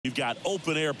You've got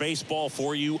open-air baseball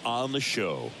for you on the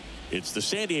show. It's the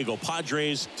San Diego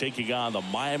Padres taking on the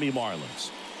Miami Marlins.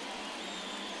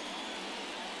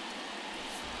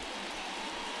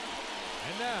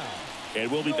 And now, and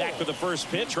we'll be back with the first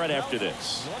pitch right after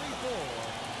this. 24,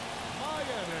 Miami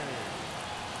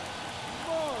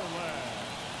Marlins.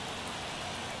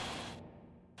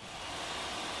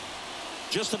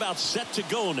 Just about set to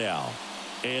go now.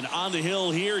 And on the hill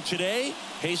here today,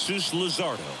 Jesus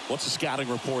Luzardo. What's the scouting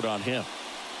report on him?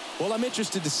 Well, I'm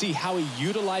interested to see how he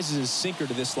utilizes his sinker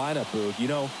to this lineup, Boog. You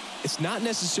know, it's not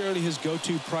necessarily his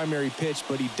go-to primary pitch,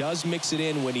 but he does mix it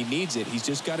in when he needs it. He's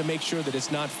just got to make sure that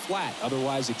it's not flat.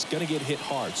 Otherwise, it's going to get hit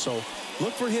hard. So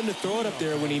look for him to throw it up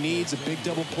there when he needs a big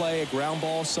double play, a ground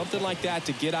ball, something like that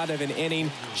to get out of an inning,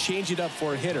 change it up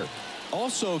for a hitter.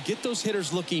 Also, get those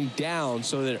hitters looking down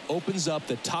so that it opens up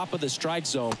the top of the strike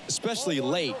zone, especially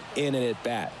late in an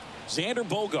at-bat. Xander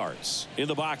Bogaerts in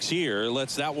the box here.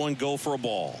 Lets that one go for a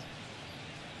ball.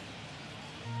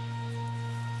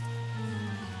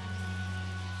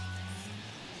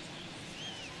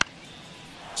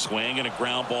 Swing and a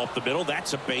ground ball up the middle.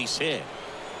 That's a base hit.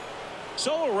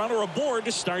 So a runner aboard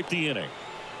to start the inning.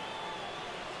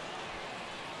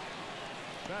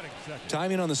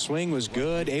 Timing on the swing was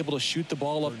good, able to shoot the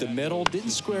ball up the middle.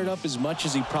 Didn't square it up as much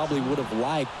as he probably would have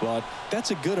liked, but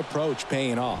that's a good approach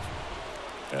paying off.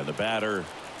 And the batter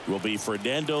will be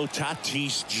Fernando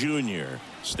Tatis Jr.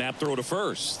 Snap throw to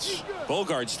first.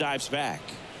 Bogaerts dives back.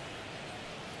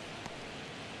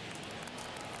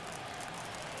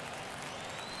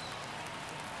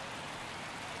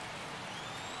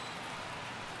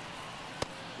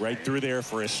 Right through there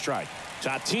for a strike.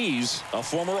 Tatis, a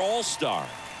former All-Star,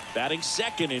 batting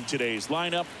second in today's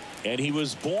lineup, and he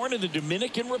was born in the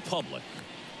Dominican Republic.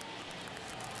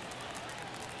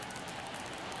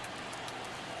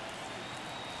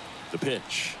 The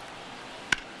pitch.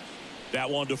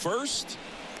 That one to first.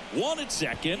 One at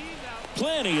second.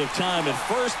 Plenty of time at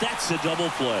first. That's a double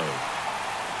play.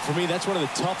 For me, that's one of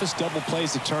the toughest double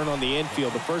plays to turn on the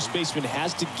infield. The first baseman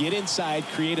has to get inside,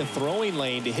 create a throwing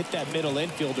lane to hit that middle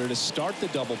infielder to start the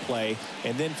double play,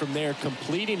 and then from there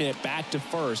completing it back to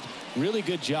first. Really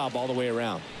good job all the way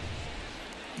around.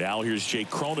 Now here's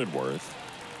Jake Cronenworth.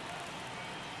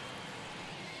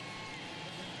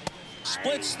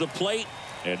 Splits the plate,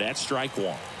 and that's strike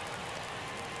one.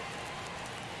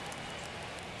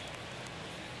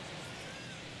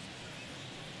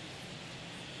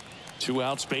 Two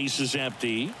outs, base is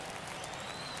empty.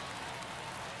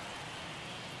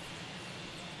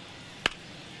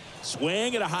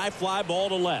 Swing and a high fly ball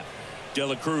to left. De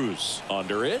La Cruz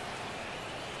under it.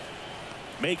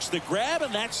 Makes the grab,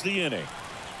 and that's the inning.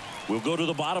 We'll go to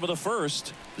the bottom of the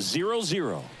first.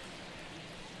 0-0.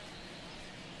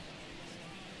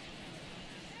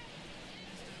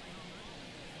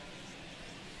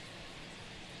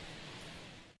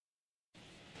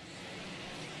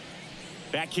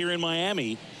 Back here in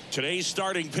Miami, today's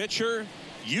starting pitcher,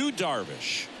 Yu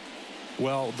Darvish.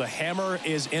 Well, the hammer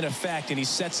is in effect, and he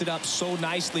sets it up so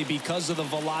nicely because of the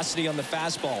velocity on the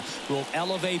fastball. Will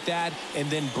elevate that and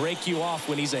then break you off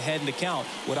when he's ahead in the count.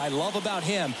 What I love about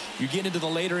him, you get into the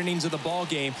later innings of the ball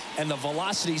game, and the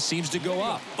velocity seems to go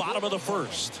up. Bottom of the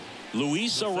first.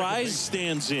 Luis Arraez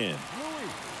stands in.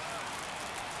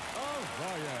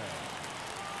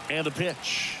 And the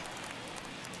pitch.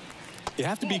 You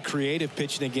have to be creative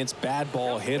pitching against bad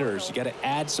ball hitters. You got to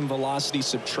add some velocity,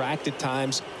 subtract at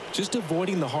times. Just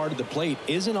avoiding the heart of the plate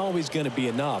isn't always going to be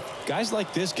enough. Guys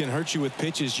like this can hurt you with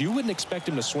pitches you wouldn't expect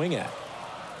him to swing at.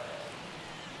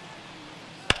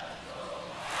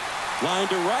 Line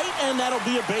to right, and that'll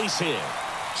be a base hit.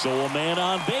 So a man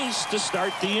on base to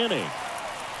start the inning.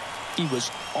 He was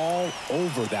all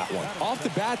over that one. Off the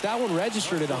bat, that one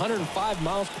registered at 105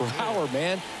 miles per hour,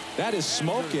 man. That is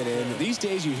smoking, and these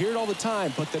days you hear it all the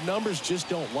time, but the numbers just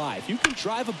don't lie. If you can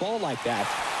drive a ball like that,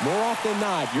 more often than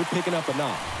not, you're picking up a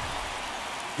knock.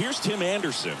 Here's Tim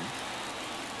Anderson.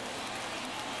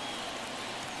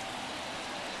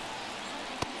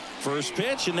 First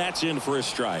pitch, and that's in for a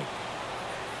strike.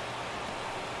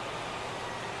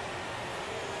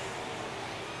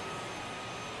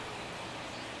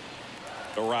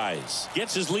 Arraez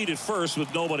gets his lead at first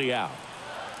with nobody out.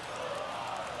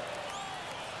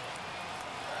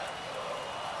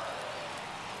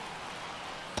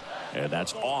 And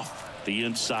that's off the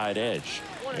inside edge.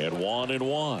 And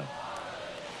 1-1.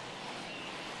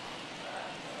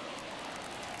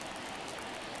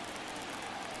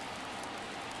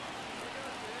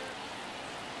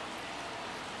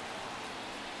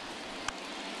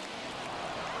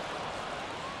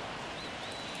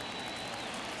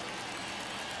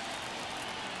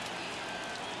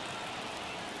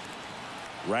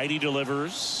 Righty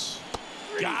delivers.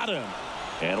 Got him.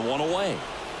 And one away.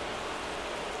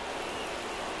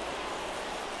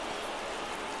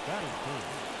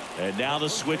 And now the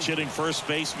switch hitting first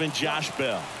baseman Josh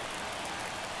Bell.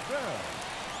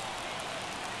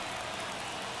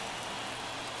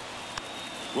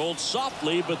 Rolled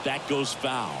softly, but that goes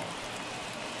foul.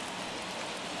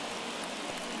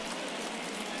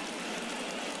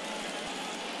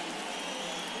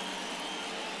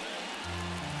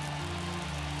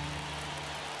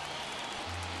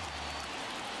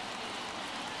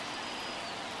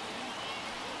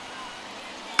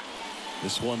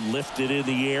 This one lifted in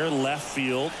the air, left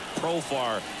field.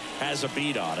 Profar has a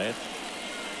beat on it.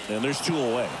 And there's two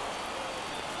away.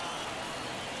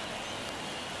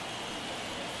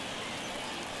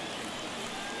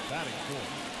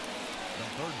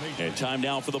 And time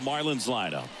now for the Marlins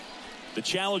lineup. The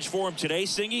challenge for him today,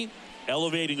 Singy,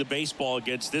 elevating the baseball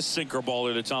against this sinker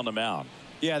baller that's on the mound.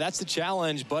 Yeah, that's the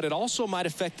challenge, but it also might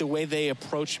affect the way they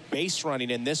approach base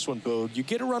running in this one, Boog. You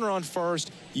get a runner on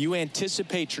first, you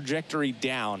anticipate trajectory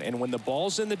down, and when the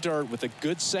ball's in the dirt with a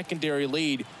good secondary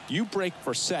lead, you break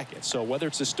for second. So whether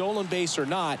it's a stolen base or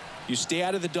not, you stay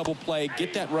out of the double play,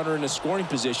 get that runner in a scoring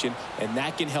position, and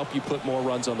that can help you put more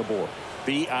runs on the board.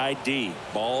 BID,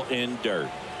 ball in dirt.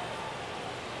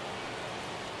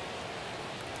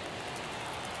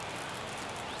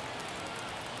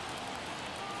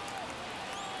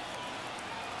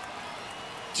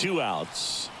 Two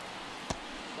outs.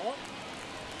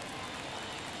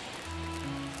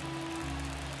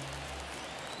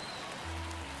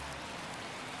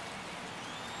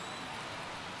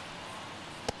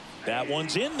 That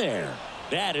one's in there.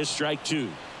 That is strike two.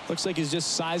 Looks like he's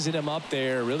just sizing him up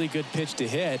there. Really good pitch to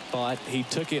hit, but he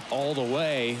took it all the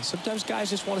way. Sometimes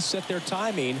guys just want to set their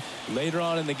timing later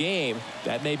on in the game.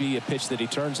 That may be a pitch that he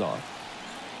turns on.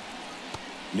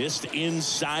 Missed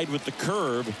inside with the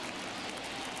curve.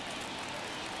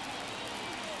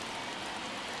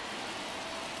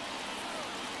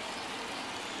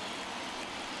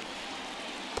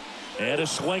 And a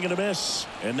swing and a miss.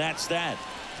 And that's that.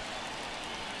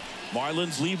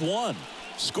 Marlins leave one.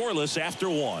 Scoreless after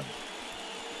one.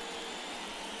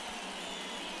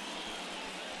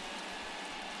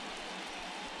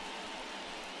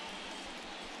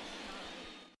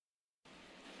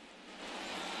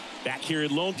 Back here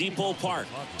at Lone Depot Park.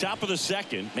 Top of the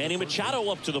second. Manny Machado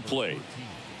up to the plate.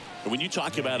 And when you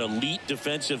talk about elite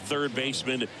defensive third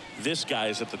baseman, this guy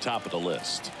is at the top of the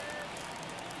list.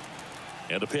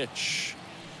 And a pitch.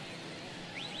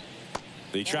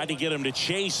 They tried to get him to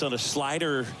chase on a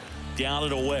slider down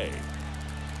and away.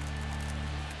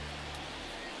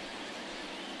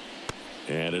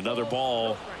 And another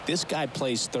ball. This guy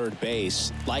plays third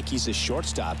base like he's a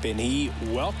shortstop, and he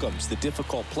welcomes the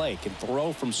difficult play, can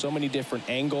throw from so many different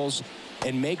angles,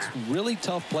 and makes really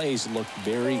tough plays look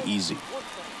very easy.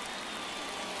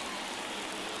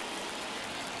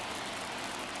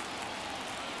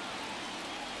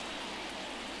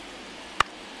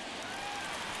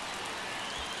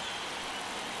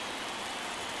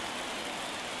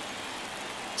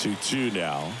 Two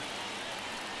now.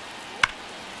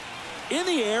 In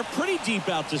the air, pretty deep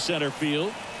out to center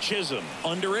field. Chisholm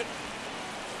under it.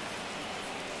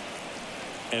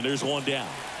 And there's one down.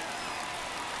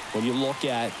 When you look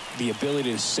at the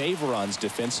ability to save runs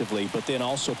defensively, but then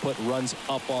also put runs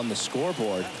up on the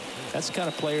scoreboard, that's the kind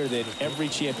of player that every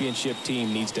championship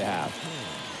team needs to have.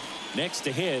 Next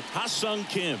to hit, Ha-Sung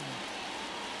Kim.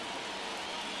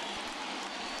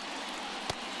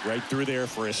 Right through there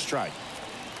for a strike.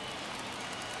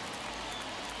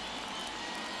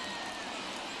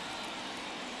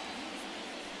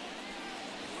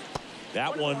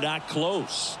 That one not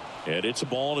close. And it's a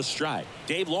ball and a strike.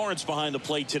 Dave Lawrence behind the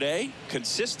plate today.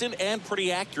 Consistent and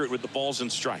pretty accurate with the balls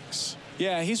and strikes.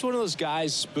 Yeah, he's one of those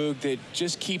guys, Spook, that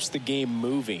just keeps the game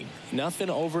moving. Nothing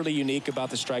overly unique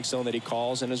about the strike zone that he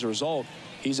calls, and as a result,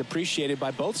 he's appreciated by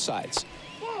both sides.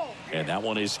 And that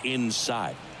one is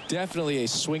inside. Definitely a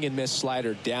swing and miss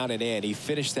slider down and in. He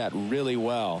finished that really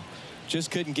well. Just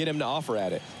couldn't get him to offer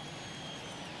at it.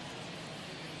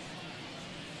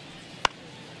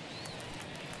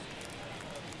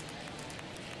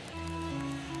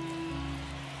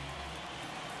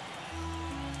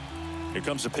 Here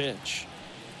comes a pitch.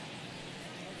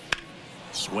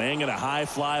 Swing and a high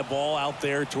fly ball out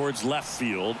there towards left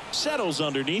field. Settles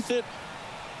underneath it.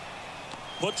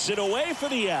 Puts it away for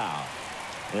the out.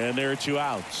 And there are two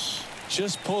outs.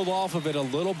 Just pulled off of it a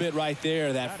little bit right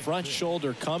there. That front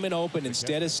shoulder coming open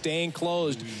instead of staying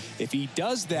closed. If he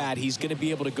does that, he's going to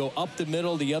be able to go up the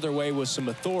middle the other way with some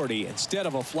authority instead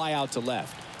of a fly out to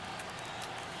left.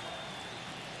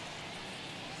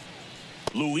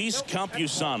 Luis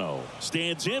Campusano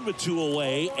stands in with 2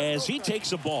 away as he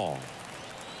takes a ball.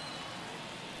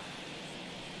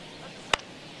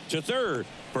 To third,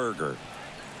 Berger.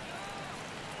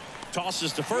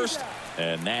 Tosses to first,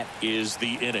 and that is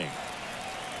the inning.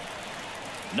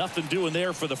 Nothing doing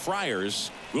there for the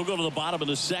Friars. We'll go to the bottom of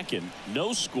the second.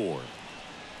 No score.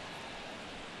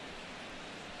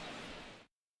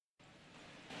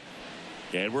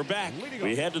 And we're back.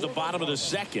 We head to the bottom of the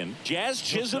second. Jazz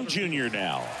Chisholm Jr.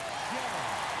 now.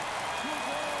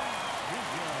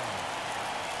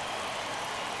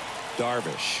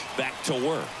 Darvish back to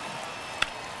work.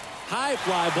 High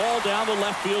fly ball down the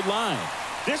left field line.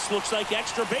 This looks like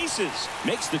extra bases.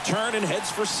 Makes the turn and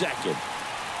heads for second.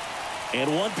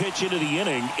 And 1 pitch into the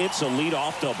inning, it's a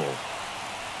leadoff double.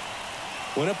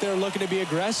 Went up there looking to be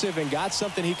aggressive and got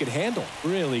something he could handle.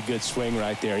 Really good swing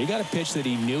right there. He got a pitch that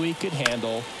he knew he could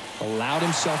handle, allowed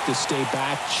himself to stay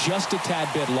back just a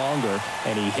tad bit longer,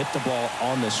 and he hit the ball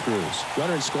on the screws.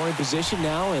 Runner in scoring position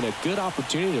now, and a good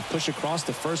opportunity to push across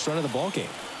the first run of the ballgame.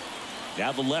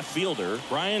 Now the left fielder,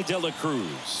 Brian De La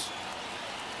Cruz.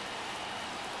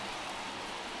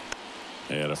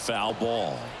 And a foul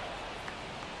ball.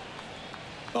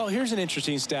 Well, here's an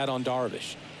interesting stat on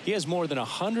Darvish. He has more than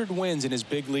 100 wins in his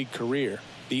big league career.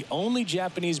 The only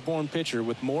Japanese-born pitcher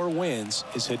with more wins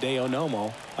is Hideo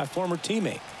Nomo, my former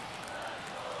teammate.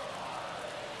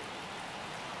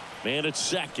 Man at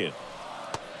second.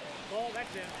 Ball,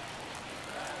 that's it.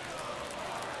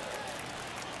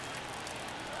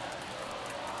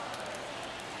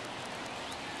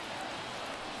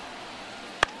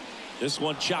 This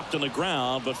one chopped on the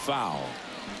ground, but foul.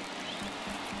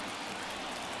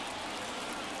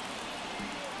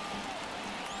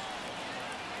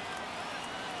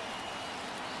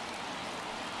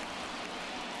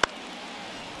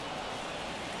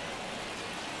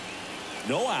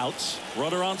 No outs.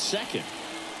 Runner on second.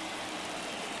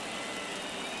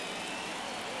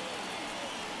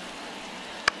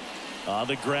 On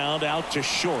the ground, out to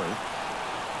short.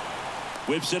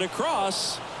 Whips it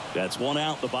across. That's 1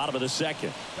 out, the bottom of the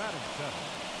second. Batting seven,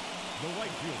 the right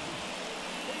fielder,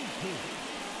 Jesus.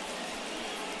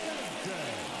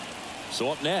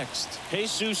 So up next,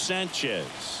 Jesus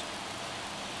Sanchez.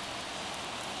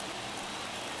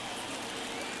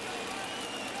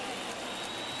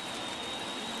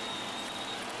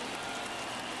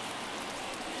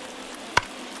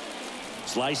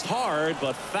 Sliced hard,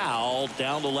 but fouled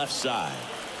down the left side.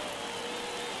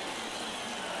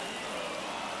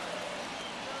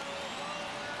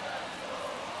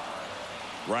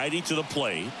 Righty to the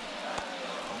plate.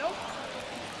 Nope.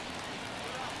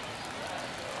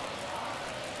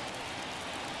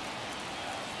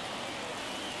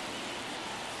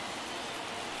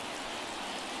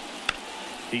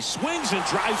 He swings and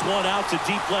drives one out to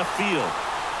deep left field.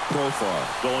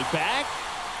 Profar going back,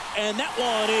 and that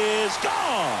one is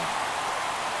gone.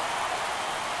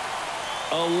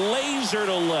 A laser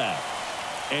to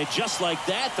left, and just like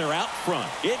that, they're out front.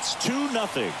 It's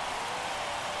 2-0.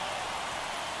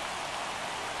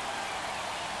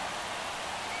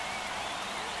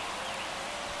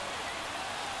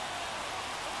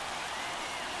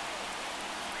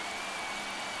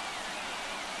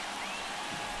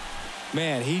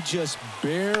 Man, he just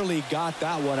barely got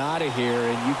that one out of here,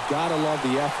 and you've got to love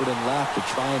the effort in left to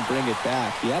try and bring it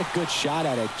back. He had a good shot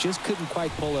at it, just couldn't quite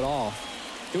pull it off.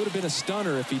 It would have been a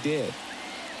stunner if he did.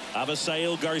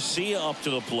 Avisail Garcia up to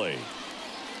the plate.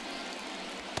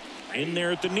 In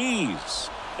there at the knees.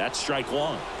 That's strike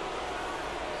one.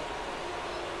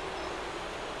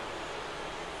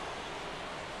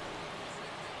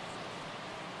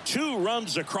 Two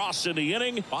runs across in the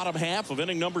inning. Bottom half of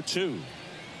inning number 2.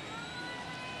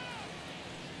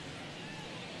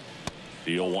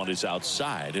 The 0-1 is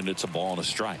outside, and it's a ball and a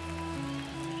strike.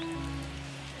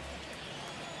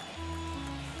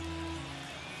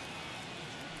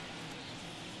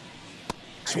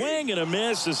 Swing and a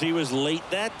miss as he was late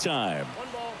that time. 1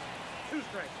 ball, 2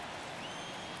 strikes.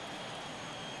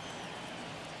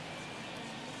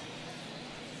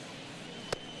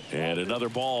 And another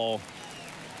ball.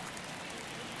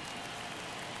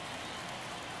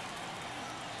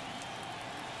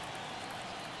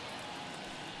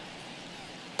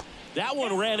 That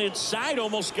one ran inside,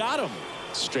 almost got him.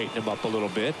 Straighten him up a little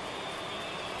bit.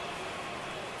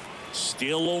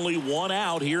 Still only 1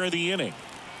 out here in the inning.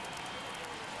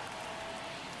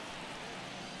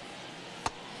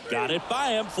 Got it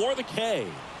by him for the K.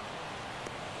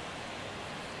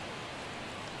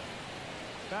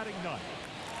 Batting 9.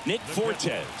 Nick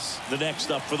Fortes, the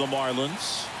next up for the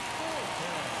Marlins.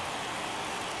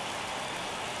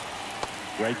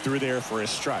 Right through there for a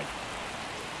strike.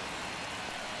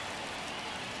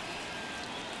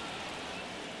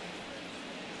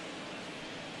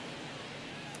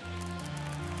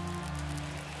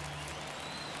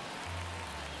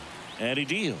 And he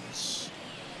deals.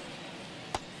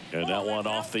 And that one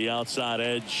off the outside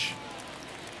edge.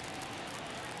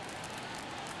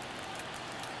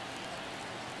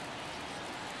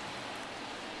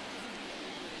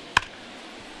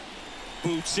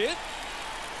 Boots it.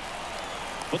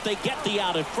 But they get the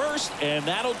out at first, and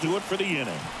that'll do it for the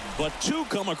inning. But two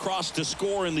come across to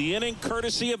score in the inning,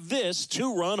 courtesy of this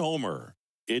two-run homer.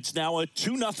 It's now a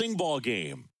 2-0 ball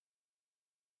game.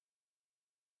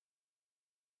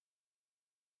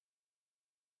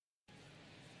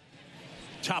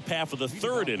 Top half of the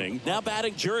third inning. Now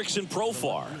batting Jurickson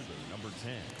Profar. Number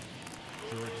 10,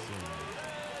 Jurickson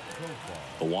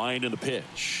Profar. The wind and the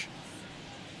pitch.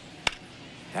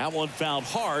 That one fouled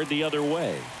hard the other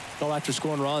way. Well, after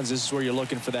scoring runs, this is where you're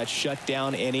looking for that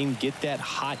shutdown inning. Get that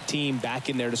hot team back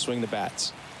in there to swing the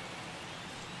bats.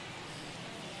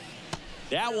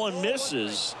 That one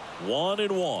misses.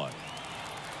 1-1.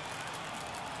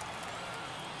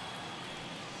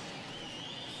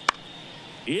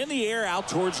 In the air out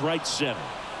towards right center.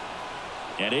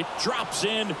 And it drops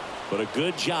in, but a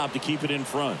good job to keep it in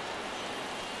front.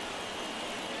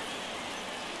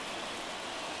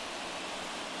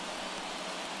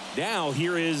 Now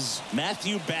here is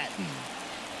Matthew Batten.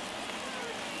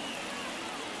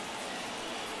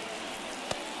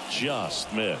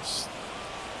 Just missed.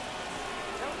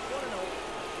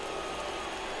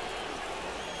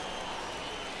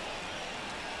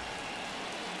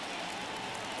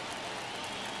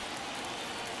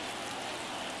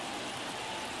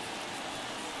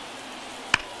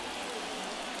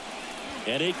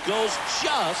 And it goes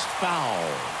just foul.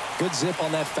 Good zip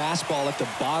on that fastball at the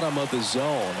bottom of the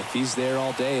zone. If he's there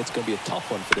all day, it's going to be a tough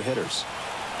one for the hitters.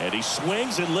 And he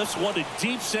swings and lifts one to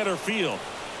deep center field.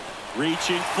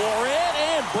 Reaching for it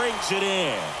and brings it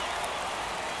in.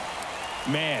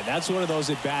 Man, that's one of those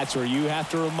at-bats where you have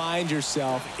to remind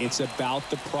yourself it's about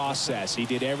the process. He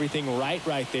did everything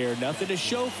right there. Nothing to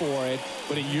show for it.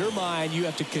 But in your mind, you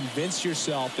have to convince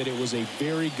yourself that it was a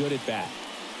very good at-bat.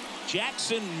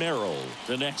 Jackson Merrill,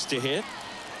 the next to hit.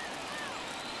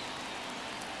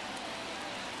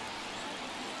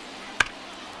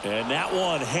 And that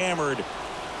one hammered.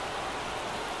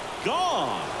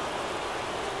 Gone.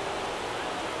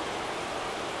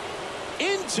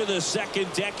 Into the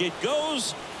second deck it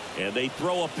goes. And they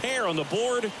throw a pair on the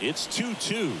board. It's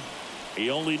 2-2. He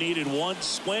only needed one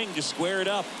swing to square it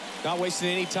up. Not wasting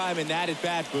any time in that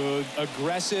at-bat, Boog.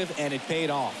 Aggressive, and it paid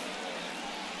off.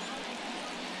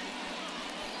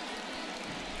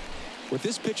 With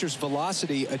this pitcher's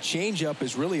velocity, a changeup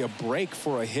is really a break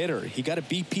for a hitter. He got a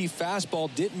BP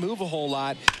fastball, didn't move a whole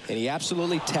lot, and he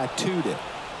absolutely tattooed it.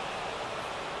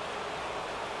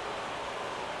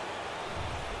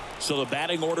 So the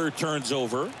batting order turns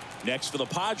over. Next for the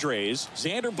Padres,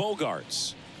 Xander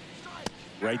Bogaerts.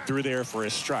 Right through there for a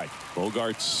strike.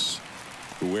 Bogaerts,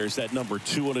 who wears that number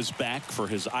 2 on his back for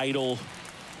his idol,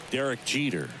 Derek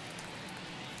Jeter.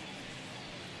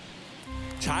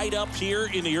 Tied up here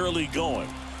in the early going.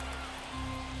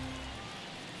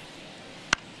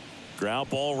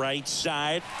 Ground ball right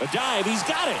side. A dive. He's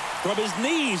got it. From his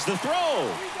knees, the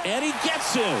throw. And he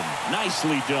gets him.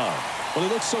 Nicely done. Well,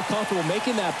 he looks so comfortable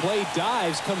making that play.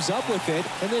 Dives, comes up with it,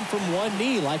 and then from one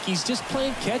knee, like he's just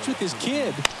playing catch with his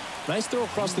kid. Nice throw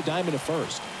across the diamond at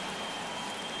first.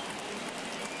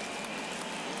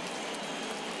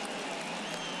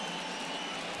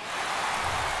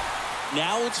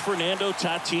 Now it's Fernando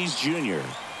Tatis Jr.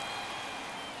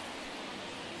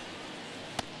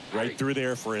 Right through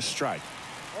there for a strike.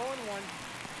 0-1.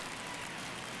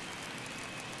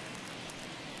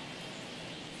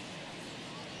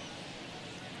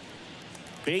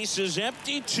 Bases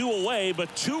empty, 2 away,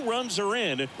 but 2 runs are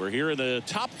in. We're here in the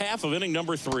top half of inning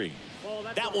number 3.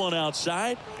 That one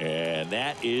outside, and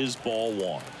that is ball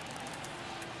 1.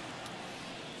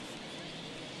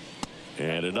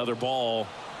 And another ball.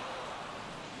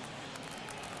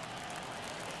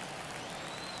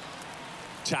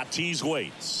 Tatis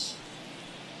waits.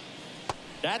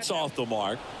 That's off the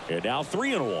mark. And now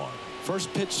 3-1.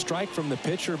 First pitch strike from the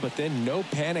pitcher, but then no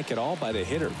panic at all by the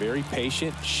hitter. Very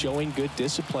patient, showing good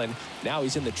discipline. Now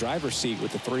he's in the driver's seat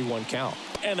with the 3-1 count.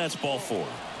 And that's ball 4.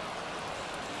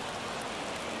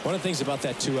 One of the things about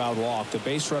that 2-out walk, the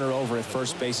base runner over at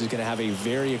first base is going to have a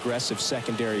very aggressive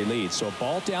secondary lead. So a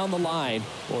ball down the line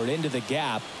or into the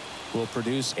gap will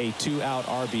produce a 2-out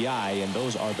RBI, and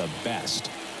those are the best.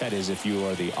 That is, if you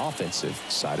are the offensive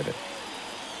side of it.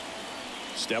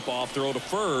 Step off throw to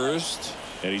first,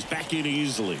 and he's back in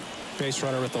easily. Base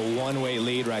runner with a one-way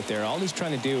lead right there. All he's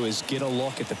trying to do is get a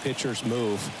look at the pitcher's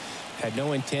move. Had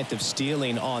no intent of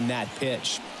stealing on that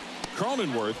pitch.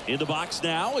 Cronenworth in the box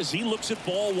now as he looks at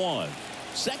ball 1.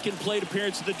 Second plate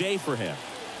appearance of the day for him.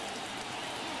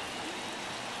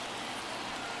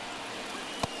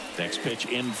 Next pitch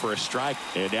in for a strike,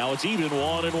 and now it's even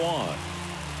 1-1.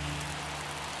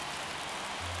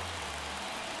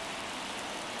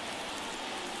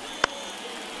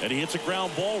 And he hits a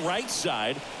ground ball right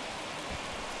side.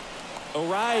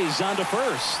 Arise onto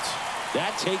first.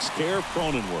 That takes care of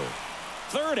Cronenworth.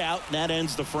 Third out, and that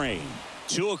ends the frame.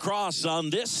 2 across on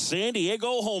this San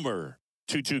Diego homer.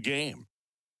 2-2 game.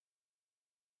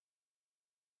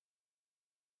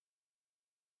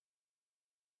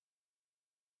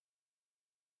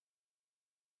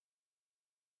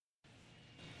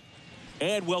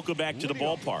 And welcome back to the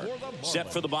ballpark.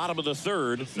 Set for the bottom of the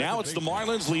third. Now it's the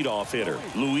Marlins leadoff hitter,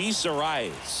 Luis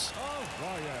Arias.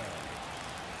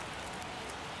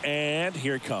 And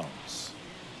here it comes.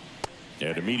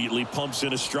 And immediately pumps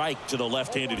in a strike to the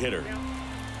left-handed hitter.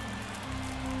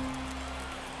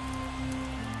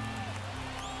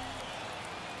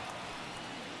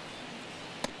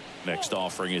 Next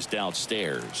offering is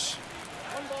downstairs.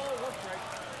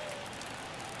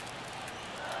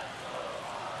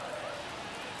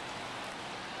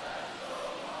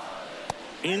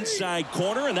 Inside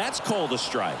corner, and that's called a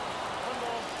strike.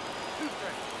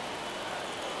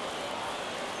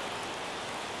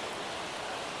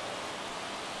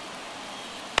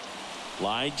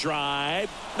 Line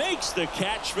drive, makes the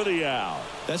catch for the out.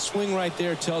 That swing right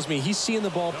there tells me he's seeing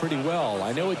the ball pretty well.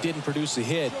 I know it didn't produce a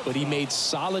hit, but he made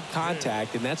solid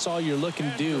contact, and that's all you're looking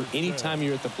to do anytime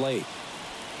you're at the plate.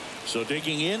 So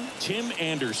digging in, Tim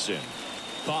Anderson.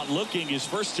 Caught looking his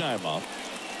first time up.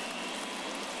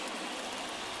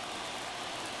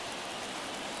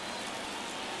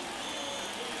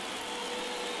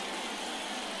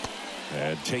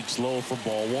 And takes low for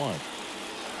ball 1.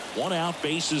 1 out,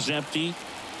 base is empty.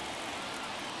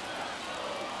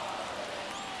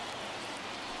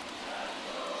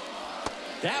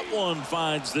 That one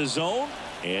finds the zone,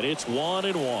 and it's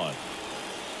 1-1.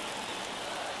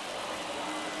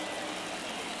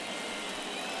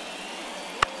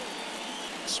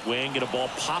 Swing and a ball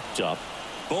popped up.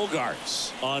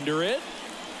 Bogarts under it.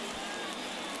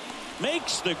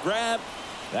 Makes the grab.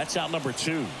 That's out number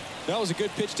 2. That was a good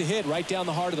pitch to hit right down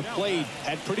the heart of the plate.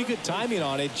 Had pretty good timing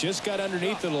on it. Just got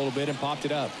underneath it a little bit and popped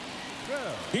it up.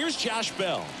 Here's Josh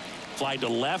Bell. Fly to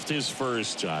left his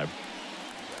first time.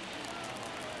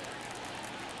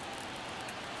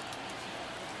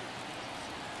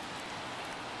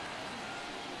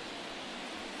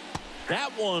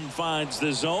 That one finds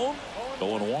the zone.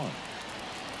 0-1.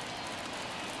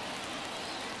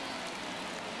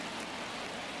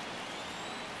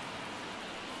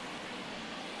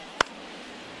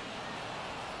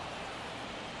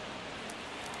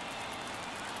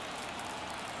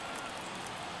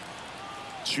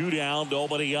 Two down,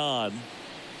 nobody on,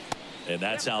 and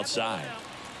that's outside.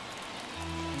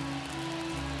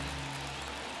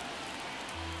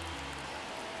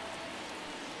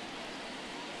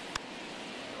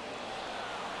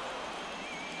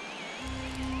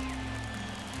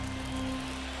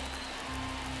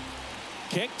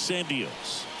 Kicks and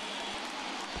deals.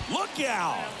 Look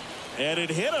out, and it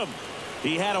hit him.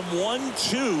 He had him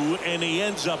 1-2, and he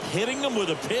ends up hitting him with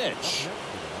a pitch.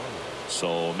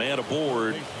 So man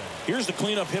aboard. Here's the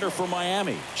cleanup hitter for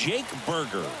Miami, Jake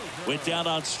Berger. Went down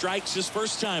on strikes his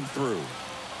first time through.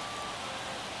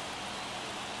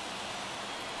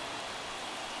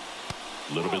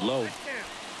 A little bit low.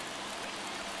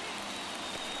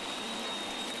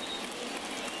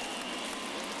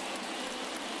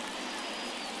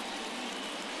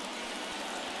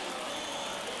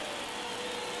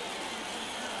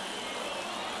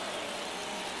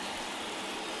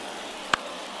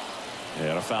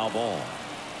 And a foul ball.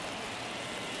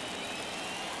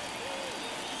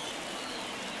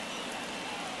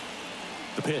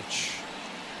 The pitch.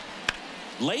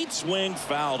 Late swing,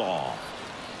 fouled off.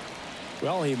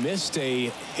 Well, he missed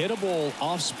a hittable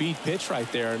off-speed pitch right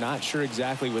there. Not sure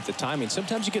exactly with the timing.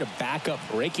 Sometimes you get a backup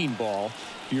breaking ball.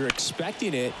 You're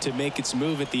expecting it to make its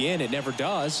move at the end. It never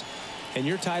does, and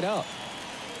you're tied up.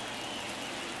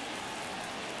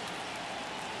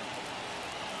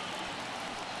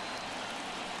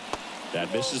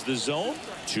 That misses the zone.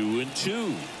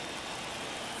 2-2.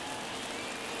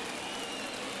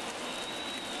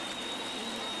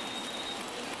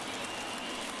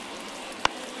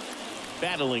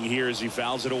 Battling here as he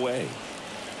fouls it away.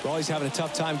 Well, he's having a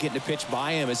tough time getting a pitch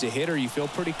by him. As a hitter, you feel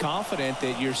pretty confident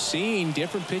that you're seeing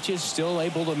different pitches still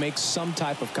able to make some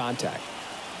type of contact.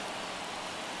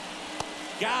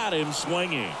 Got him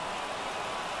swinging.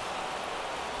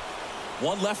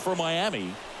 One left for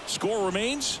Miami. Score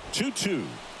remains 2-2.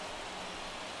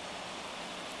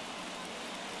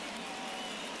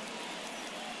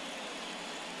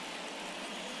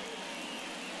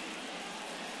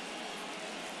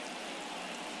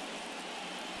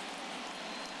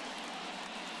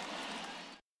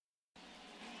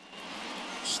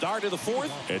 start of the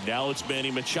fourth. And now it's Manny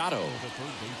Machado.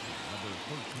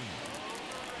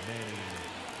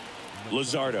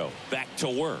 Luzardo back to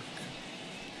work.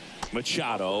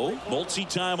 Machado,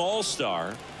 multi-time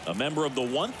All-Star, a member of the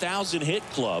 1,000 hit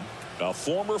club, a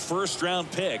former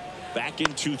first-round pick back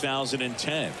in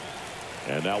 2010.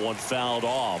 And that one fouled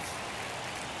off.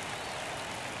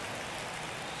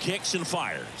 Kicks and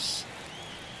fires.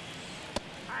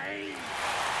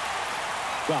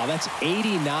 Wow, that's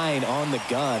 89 on the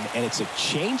gun, and it's a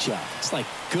changeup. It's like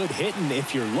good hitting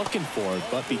if you're looking for it,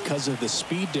 but because of the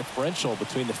speed differential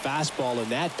between the fastball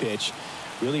and that pitch,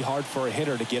 really hard for a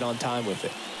hitter to get on time with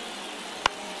it.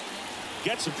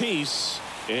 Gets a piece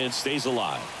and stays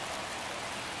alive.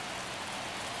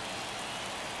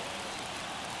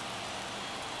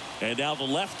 And now the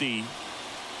lefty.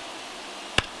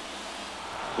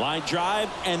 Line drive,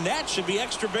 and that should be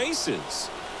extra bases.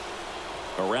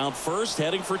 Around first,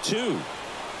 heading for two.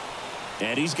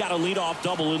 And he's got a leadoff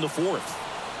double in the fourth.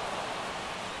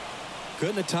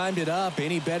 Couldn't have timed it up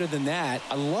any better than that.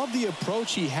 I love the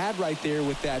approach he had right there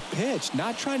with that pitch.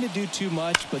 Not trying to do too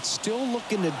much, but still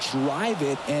looking to drive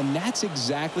it, and that's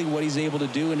exactly what he's able to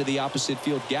do into the opposite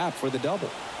field gap for the double.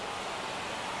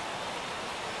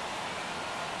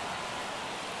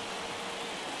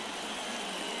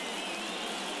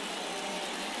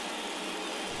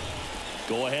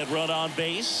 Go ahead run on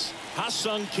base.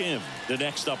 Ha-Sung Kim, the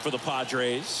next up for the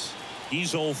Padres.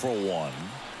 He's 0 for 1.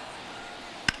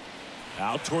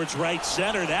 Out towards right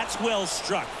center. That's well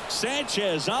struck.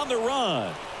 Sanchez on the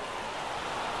run.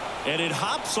 And it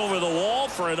hops over the wall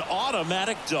for an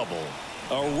automatic double.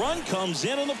 A run comes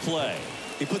in on the play.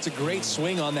 He puts a great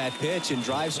swing on that pitch and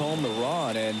drives home the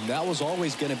run, and that was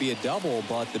always going to be a double,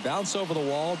 but the bounce over the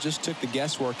wall just took the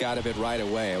guesswork out of it right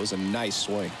away. It was a nice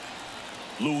swing.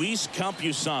 Luis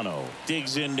Campusano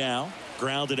digs in now.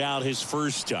 Grounded out his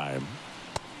first time.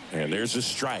 And there's a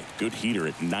strike. Good heater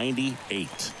at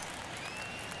 98.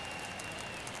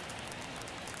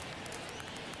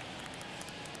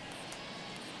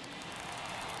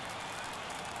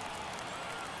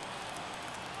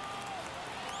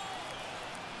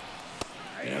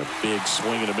 And a big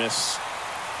swing and a miss.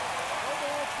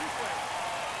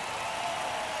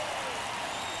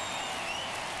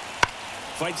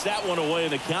 Fights that one away,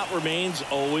 and the count remains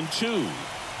 0-2.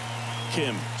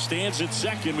 Kim stands at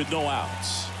second with no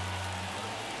outs.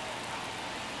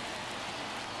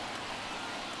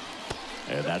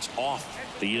 And that's off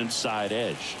the inside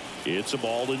edge. It's a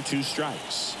ball and 2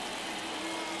 strikes.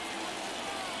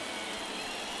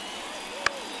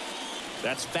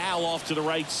 That's foul off to the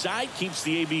right side. Keeps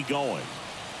the AB going.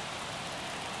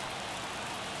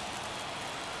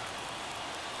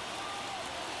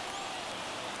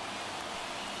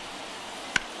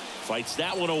 Fights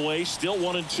that one away. Still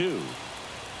 1-2.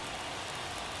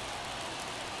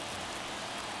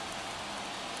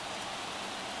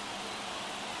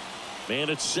 Man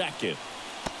at second.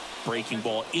 Breaking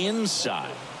ball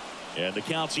inside. And the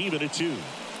count's even at 2.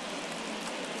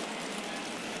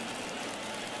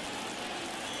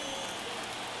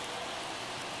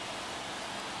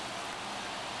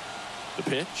 The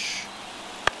pitch.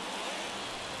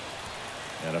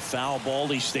 And a foul ball.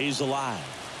 He stays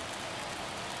alive.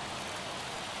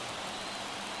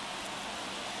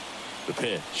 The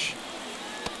pitch.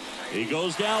 He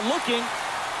goes down looking.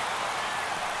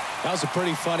 That was a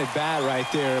pretty fun at bat right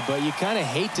there, but you kind of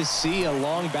hate to see a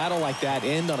long battle like that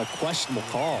end on a questionable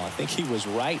call. I think he was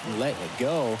right in letting it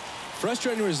go.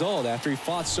 Frustrating result after he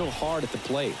fought so hard at the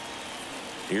plate.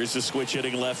 Here's the switch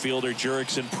hitting left fielder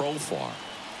Jurickson Profar.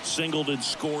 Singled and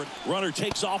scored. Runner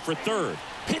takes off for third.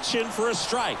 Pitch in for a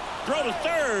strike. Throw to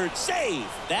third. Save.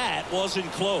 That wasn't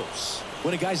close.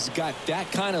 When a guy's got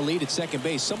that kind of lead at second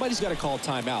base, somebody's got to call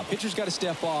timeout. Pitcher's got to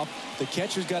step off. The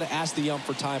catcher's got to ask the ump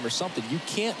for time or something. You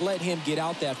can't let him get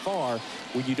out that far.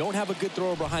 When you don't have a good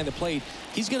thrower behind the plate,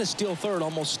 he's going to steal third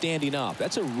almost standing up.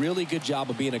 That's a really good job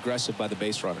of being aggressive by the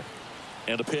base runner.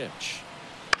 And a pitch.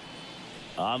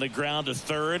 On the ground to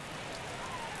third.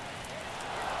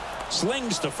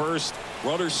 Slings to first.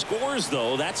 Runner scores,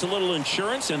 though. That's a little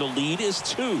insurance, and the lead is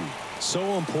 2. So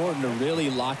important to really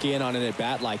lock in on an at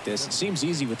bat like this. It seems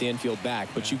easy with the infield back,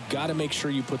 but you've got to make sure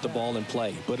you put the ball in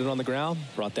play. Put it on the ground,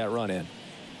 brought that run in.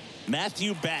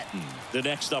 Matthew Batten, the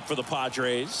next up for the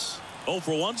Padres. 0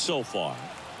 for 1 so far.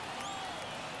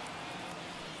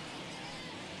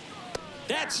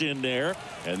 That's in there,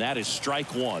 and that is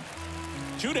strike 1.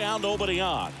 2 down, nobody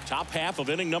on. Top half of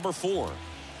inning number 4.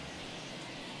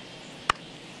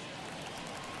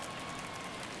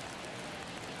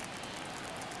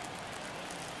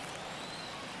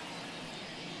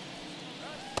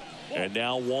 And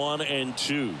now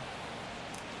 1-2.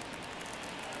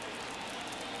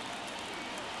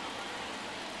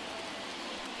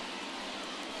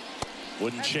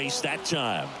 Wouldn't chase that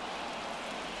time.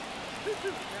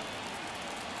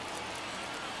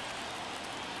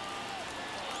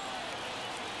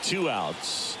 Two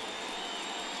outs.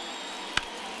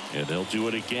 And they'll do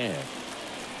it again.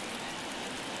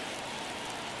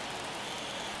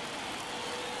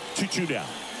 2-2 down.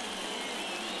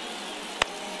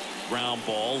 Ground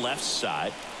ball left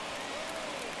side.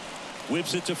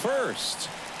 Whips it to first.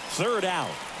 Third out.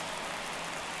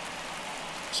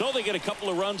 So they get a couple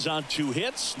of runs on 2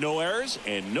 hits, no errors,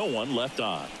 and no one left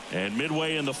on. And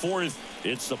midway in the 4th,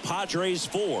 it's the Padres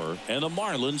 4 and the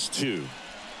Marlins 2.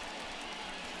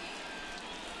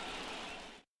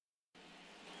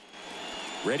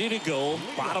 Ready to go,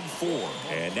 bottom 4.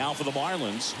 And now for the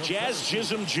Marlins, Jazz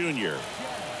Chisholm Jr.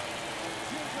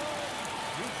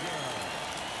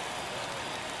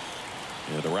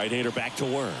 And the right-hander back to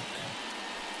work.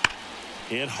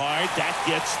 Hit hard, that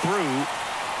gets through.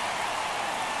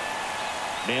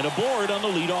 Man aboard on the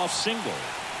leadoff single.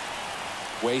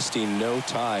 Wasting no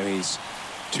time. He's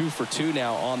 2 for 2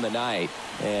 now on the night,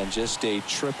 and just a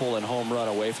triple and home run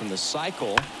away from the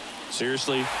cycle.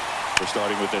 Seriously, we're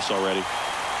starting with this already.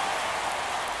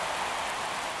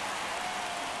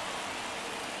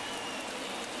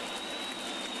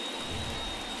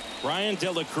 Brian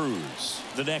De La Cruz,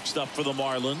 the next up for the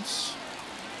Marlins.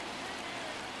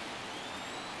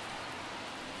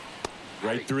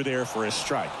 Right through there for a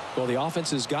strike. Well, the offense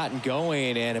has gotten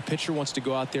going, and a pitcher wants to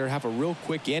go out there, have a real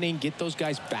quick inning, get those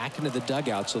guys back into the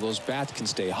dugout so those bats can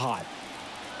stay hot.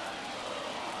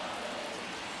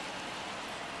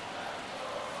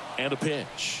 And a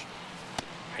pitch.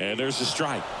 And there's a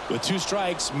strike. With 2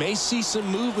 strikes, may see some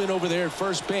movement over there at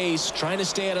first base, trying to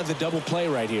stay out of the double play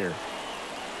right here.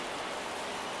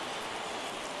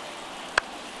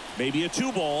 Maybe a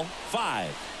 2-ball. 5,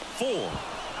 4,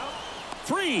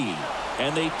 3,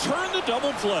 and they turn the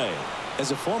double play.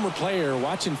 As a former player,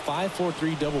 watching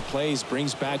 5-4-3 double plays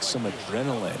brings back some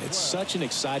adrenaline. It's such an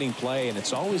exciting play, and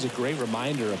it's always a great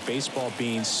reminder of baseball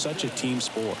being such a team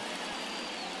sport.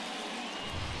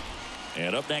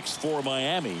 And up next for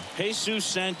Miami, Jesus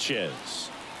Sanchez.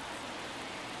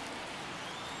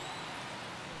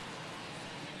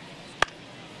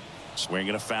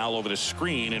 Swinging a foul over the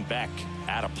screen and back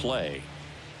out of play.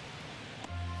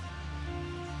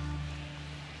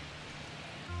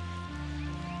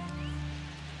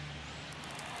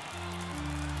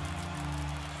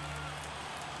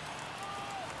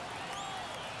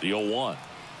 The 0-1.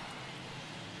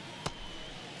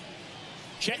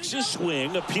 Checks his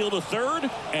swing, appeal to third,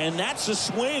 and that's a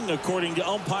swing according to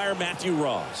umpire Matthew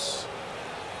Ross.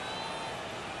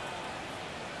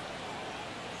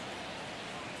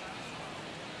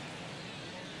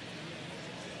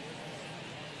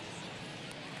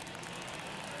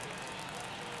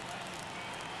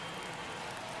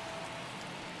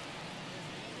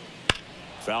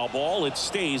 Foul ball, it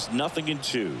stays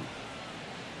 0-2.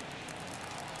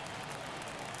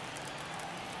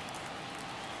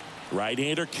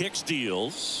 Right-hander kicks,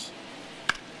 deals.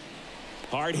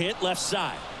 Hard hit left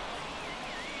side.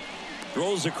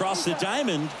 Throws across the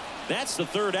diamond. That's the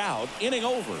 3rd out. Inning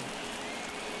over.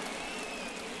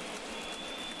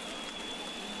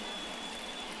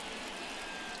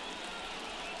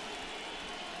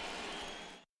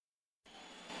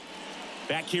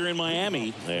 Back here in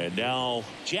Miami, and now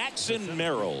Jackson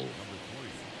Merrill.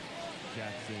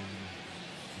 Jackson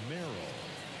Merrill.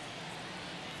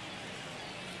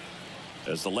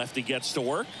 As the lefty gets to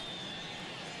work.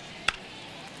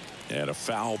 And a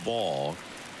foul ball.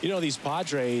 You know, these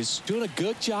Padres doing a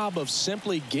good job of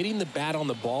simply getting the bat on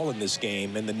the ball in this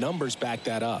game, and the numbers back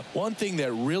that up. One thing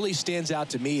that really stands out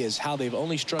to me is how they've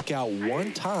only struck out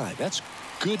 1 time. That's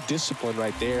good discipline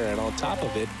right there, and on top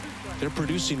of it, they're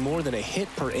producing more than a hit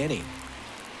per inning.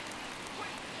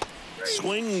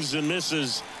 Swings and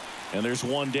misses, and there's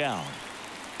 1 down.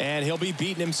 And he'll be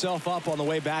beating himself up on the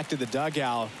way back to the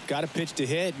dugout. Got a pitch to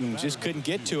hit and just couldn't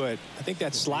get to it. I think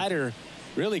that slider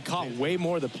really caught way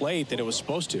more of the plate than it was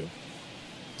supposed to.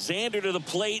 Xander to the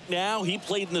plate now. He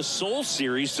played in the Seoul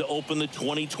Series to open the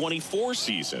 2024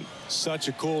 season. Such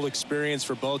a cool experience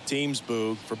for both teams,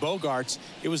 Boog. For Bogaerts,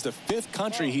 it was the 5th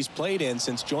country he's played in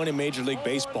since joining Major League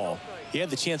Baseball. He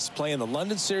had the chance to play in the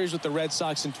London Series with the Red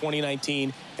Sox in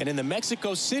 2019 and in the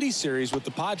Mexico City Series with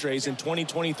the Padres in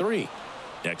 2023.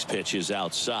 Next pitch is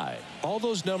outside. All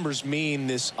those numbers mean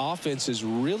this offense is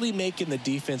really making the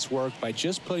defense work by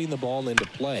just putting the ball into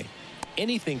play.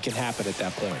 Anything can happen at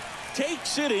that point.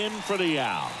 Takes it in for the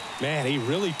out. Man, he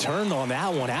really turned on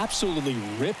that one. Absolutely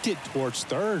ripped it towards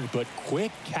third, but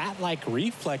quick cat-like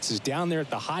reflexes down there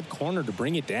at the hot corner to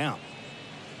bring it down.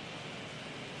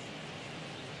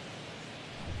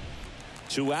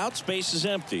 2 outs, base is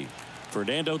empty.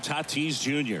 Fernando Tatis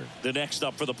Jr. the next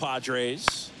up for the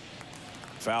Padres.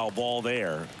 Foul ball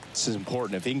there. This is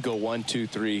important. If he can go 1, 2,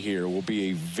 3 here, will be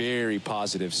a very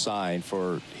positive sign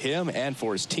for him and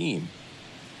for his team.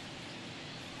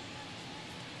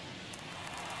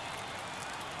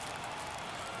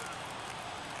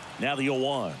 Now the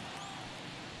 0-1.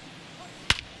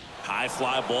 High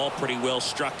fly ball, pretty well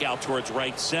struck out towards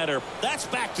right center. That's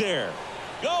back there.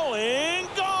 Going,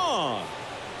 gone.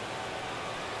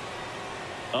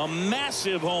 A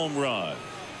massive home run.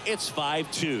 It's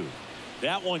 5-2.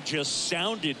 That one just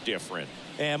sounded different.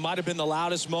 And might have been the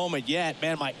loudest moment yet.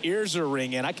 Man, my ears are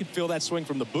ringing. I could feel that swing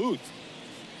from the booth.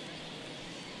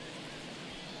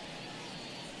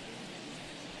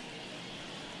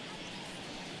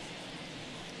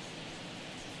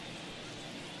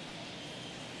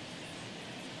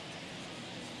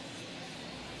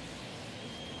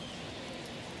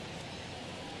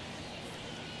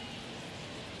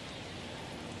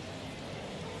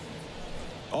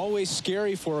 Always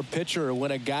scary for a pitcher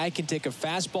when a guy can take a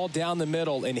fastball down the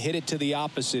middle and hit it to the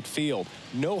opposite field.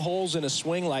 No holes in a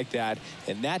swing like that,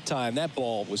 and that time that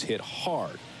ball was hit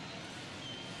hard.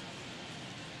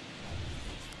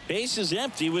 Base is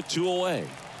empty with 2 away.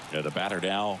 And the batter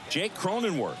now, Jake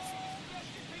Cronenworth.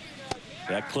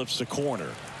 That clips the corner.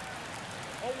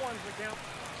 0-1's the count.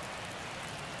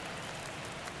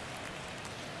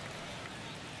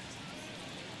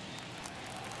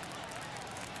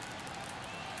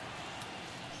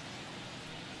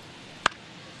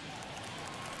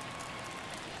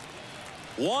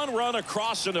 One run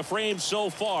across in the frame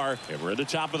so far, and we're at the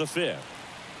top of the 5th.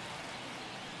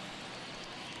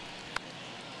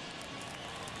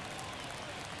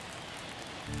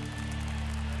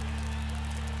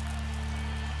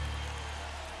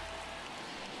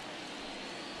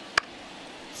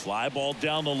 Fly ball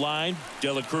down the line.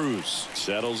 De La Cruz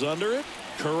settles under it,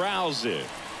 corrals it,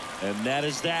 and that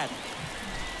is that.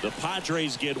 The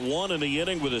Padres get 1 in the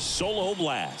inning with a solo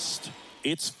blast.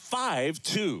 It's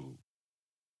 5-2.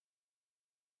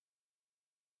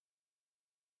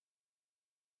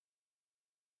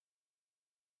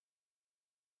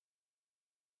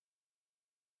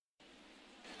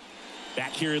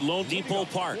 Back here at Lone Depot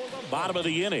Park, bottom of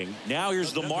the inning. Now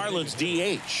here's the Marlins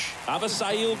DH,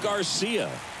 Avisail Garcia.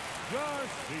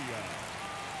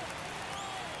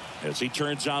 As he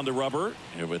turns on the rubber,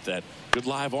 and with that good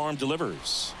live arm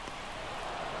delivers.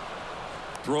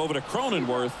 Throw over to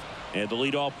Cronenworth, and the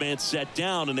leadoff man set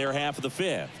down in their half of the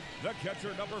 5th. The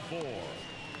catcher, number 4,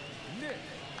 Nick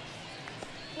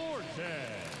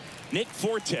Fortes. Nick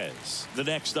Fortes, the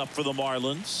next up for the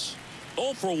Marlins.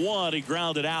 0 for 1, he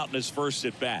grounded out in his first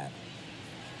at bat.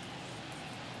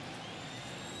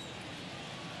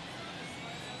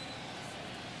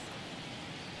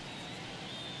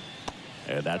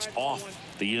 And that's off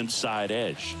the inside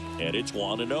edge, and it's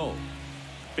 1-0.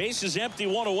 Base is empty,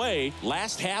 1 away.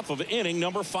 Last half of inning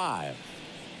number 5.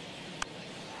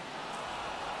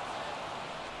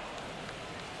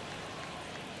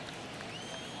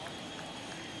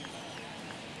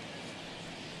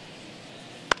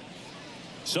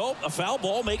 So a foul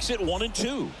ball makes it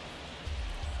 1-2.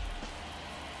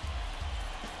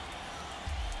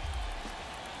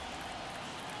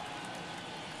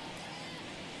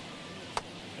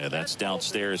 And that's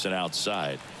downstairs and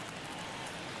outside.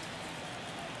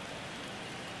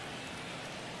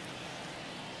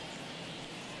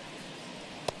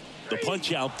 The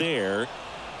punch out there.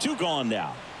 2 gone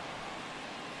now.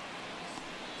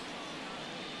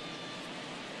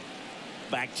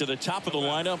 Back to the top of the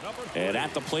lineup, and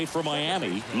at the plate for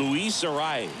Miami, Luis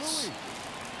Arias.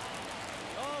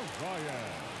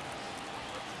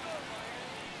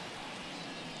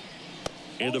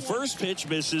 And the first pitch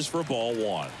misses for ball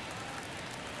 1.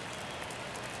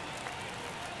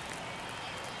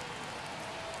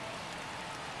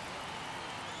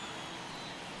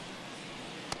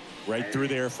 Right through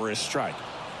there for a strike.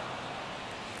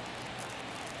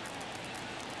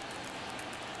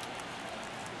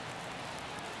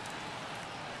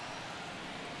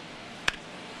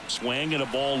 Swing and a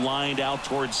ball lined out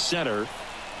towards center,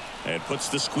 and puts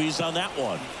the squeeze on that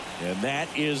one. And that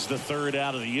is the 3rd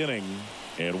out of the inning.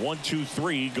 And 1, 2,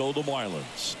 3 go the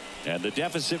Marlins. And the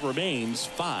deficit remains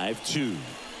 5-2.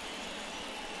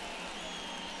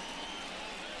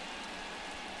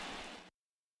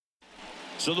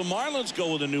 So the Marlins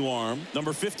go with a new arm,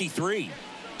 number 53.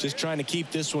 Just trying to keep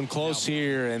this one close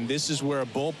here, and this is where a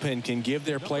bullpen can give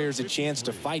their players a chance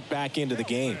to fight back into the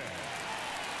game.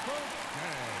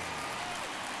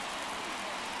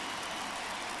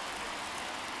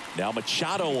 Now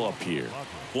Machado up here,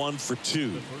 1 for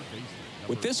 2.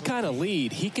 With this kind of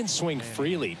lead, he can swing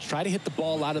freely, try to hit the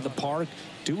ball out of the park,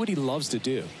 do what he loves to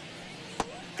do.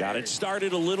 Got it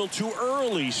started a little too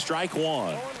early. Strike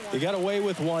one. He got away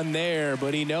with one there,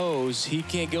 but he knows he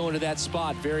can't go into that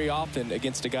spot very often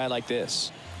against a guy like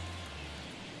this.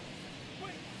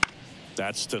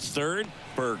 That's to third.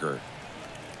 Berger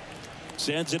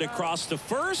sends it across to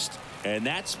first, and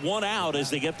that's one out as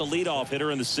they get the leadoff hitter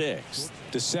in the sixth.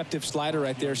 Deceptive slider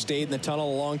right there. Stayed in the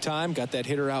tunnel a long time. Got that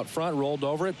hitter out front, rolled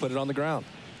over it, put it on the ground.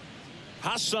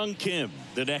 Ha-Sung Kim,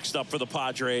 the next up for the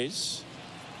Padres.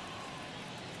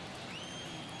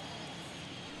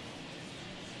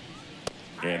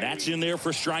 And that's in there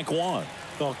for strike one.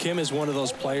 Well, Kim is one of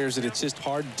those players that it's just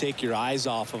hard to take your eyes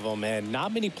off of him, and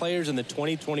not many players in the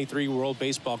 2023 World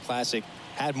Baseball Classic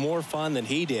had more fun than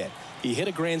he did. He hit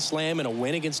a grand slam in a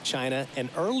win against China, and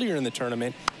earlier in the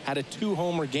tournament had a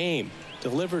 2-homer game.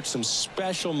 Delivered some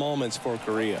special moments for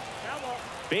Korea.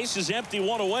 Base is empty,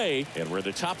 one away, and we're in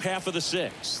the top half of the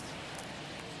sixth.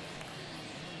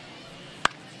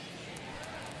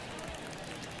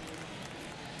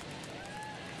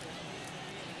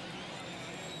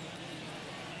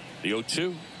 The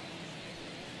 0-2.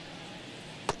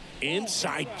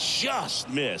 Inside,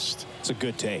 just missed. It's a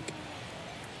good take.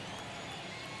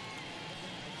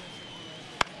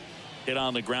 Hit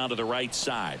on the ground to the right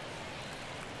side.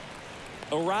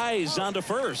 Arise onto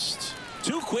first.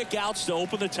 2 quick outs to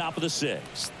open the top of the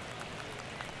sixth.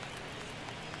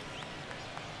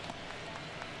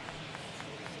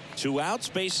 Two outs,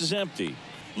 base is empty.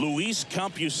 Luis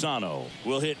Campusano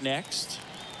will hit next.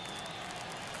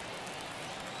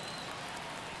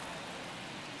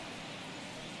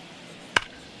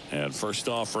 And first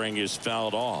offering is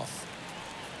fouled off.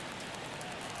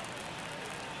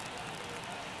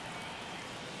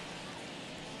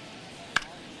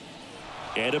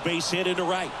 And a base hit into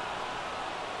right.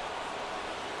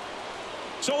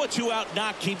 So a 2-out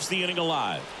knock keeps the inning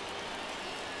alive.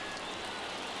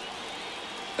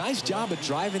 Nice job of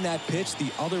driving that pitch the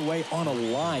other way on a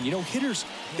line. You know, hitters,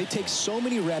 they take so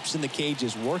many reps in the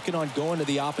cages working on going to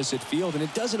the opposite field, and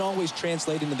it doesn't always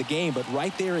translate into the game, but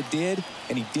right there it did,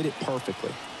 and he did it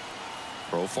perfectly.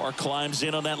 Profar climbs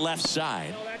in on that left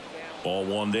side. Ball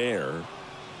one there.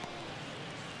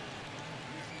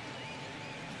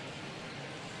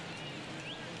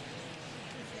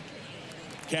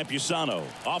 Campusano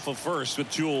off of first with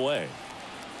 2 away.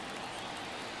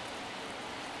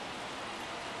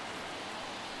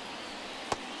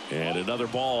 And another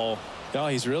ball. No,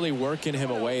 he's really working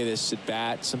him away this at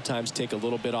bat. Sometimes take a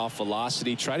little bit off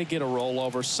velocity. Try to get a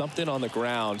rollover, something on the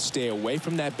ground. Stay away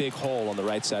from that big hole on the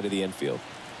right side of the infield.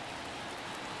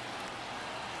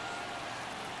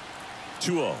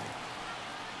 2-0.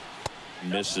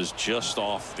 Misses just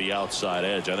off the outside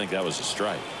edge. I think that was a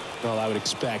strike. Well, I would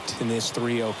expect in this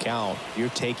 3-0 count, you're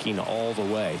taking all the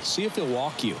way. See if he'll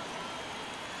walk you.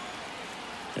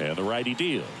 And the righty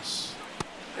deals.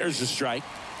 There's the strike.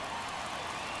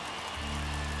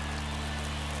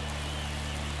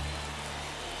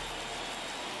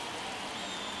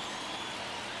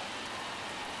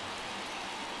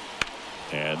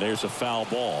 And there's a foul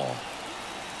ball.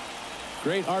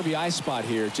 Great RBI spot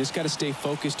here. Just got to stay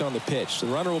focused on the pitch. The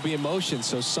runner will be in motion,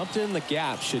 so something in the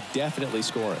gap should definitely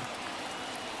score it.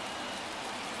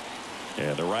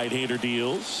 And the right-hander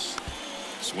deals.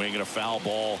 Swinging a foul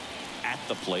ball at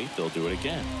the plate. They'll do it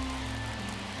again.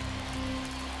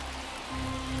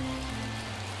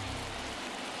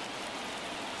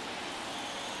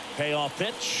 Payoff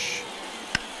pitch.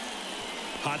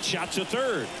 Hot shot to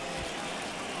third.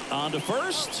 On to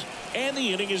first, and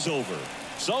the inning is over.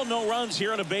 So no runs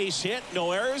here on a base hit,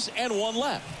 no errors, and 1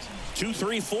 left. 2,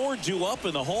 3, 4 due up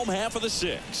in the home half of the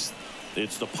sixth.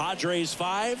 It's the Padres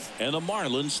 5 and the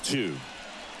Marlins 2.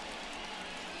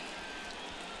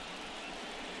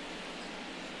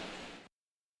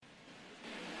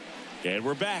 And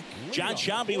we're back. John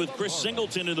Sciambi with Chris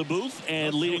Singleton in the booth,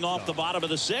 and leading off the bottom of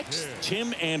the sixth,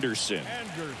 Tim Anderson.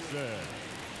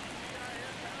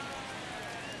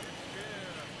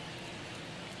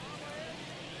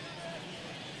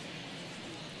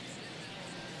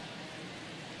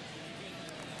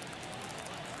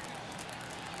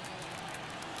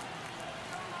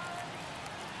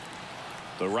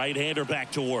 The right-hander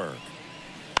back to work.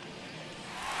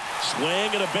 Swing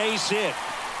and a base hit.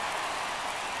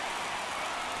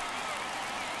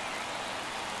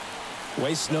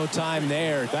 Waste no time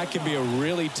there. That could be a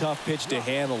really tough pitch to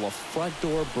handle, a front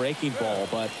door breaking ball,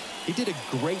 but he did a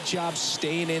great job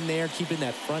staying in there, keeping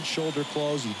that front shoulder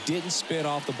closed. He didn't spin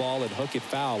off the ball and hook it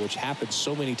foul, which happens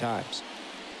so many times.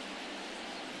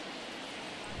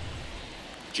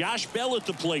 Josh Bell at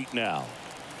the plate now.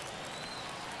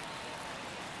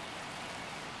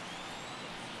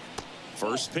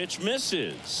 First pitch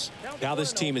misses. Now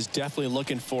this team is definitely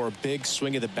looking for a big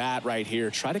swing of the bat right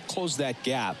here. Try to close that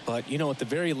gap. But, you know, at the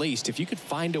very least, if you could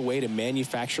find a way to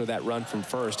manufacture that run from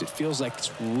first, it feels like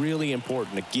it's really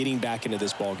important to getting back into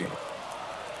this ball game.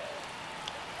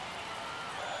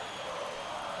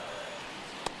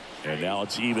 And now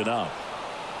it's even up.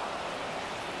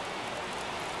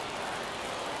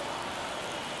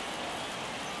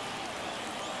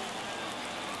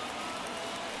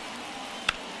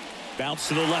 Bounce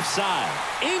to the left side.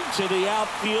 Into the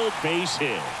outfield, base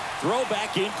hit. Throw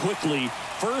back in quickly.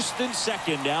 First and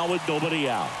second now with nobody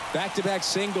out. Back-to-back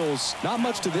singles. Not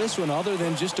much to this one other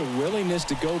than just a willingness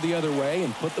to go the other way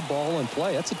and put the ball in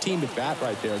play. That's a team at bat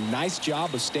right there. Nice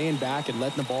job of staying back and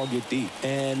letting the ball get deep.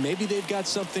 And maybe they've got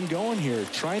something going here,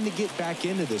 trying to get back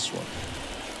into this one.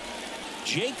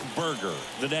 Jake Berger,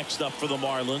 the next up for the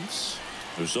Marlins,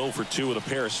 who's 0 for 2 with a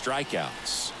pair of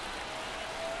strikeouts.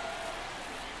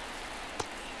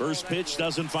 First pitch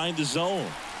doesn't find the zone.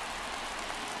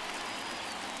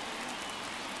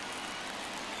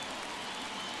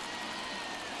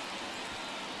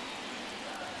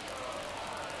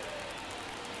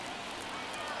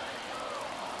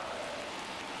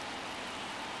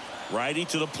 Righty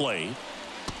to the plate.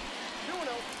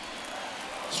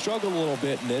 Struggled a little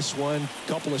bit in this one.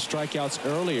 Couple of strikeouts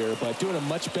earlier, but doing a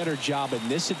much better job in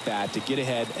this at bat to get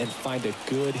ahead and find a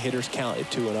good hitter's count at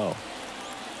 2-0.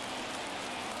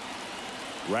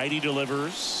 Righty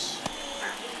delivers.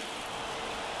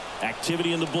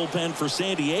 Activity in the bullpen for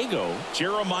San Diego.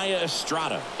 Jeremiah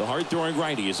Estrada, the hard-throwing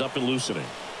righty, is up and loosening.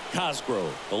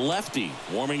 Cosgrove, the lefty,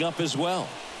 warming up as well.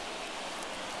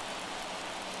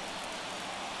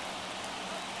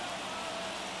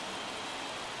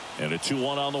 And a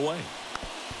 2-1 on the way.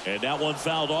 And that one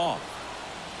fouled off.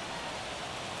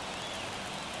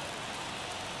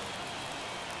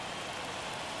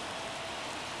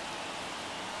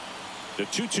 The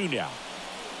 2-2 now.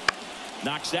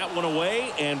 Knocks that one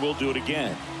away, and we'll do it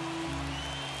again.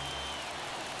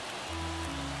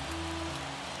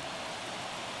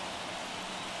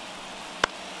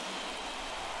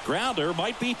 Grounder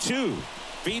might be 2.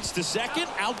 Feeds to second,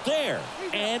 out there.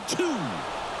 And 2.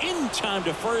 In time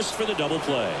to first for the double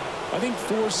play. I think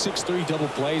 4-6-3 double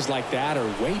plays like that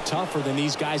are way tougher than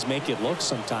these guys make it look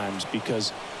sometimes,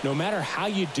 because no matter how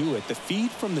you do it, the feed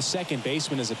from the second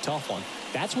baseman is a tough one.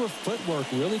 That's where footwork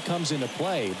really comes into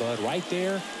play, but right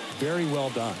there, very well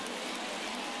done.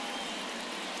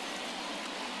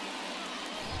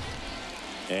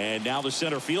 And now the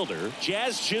center fielder,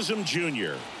 Jazz Chisholm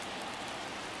Jr.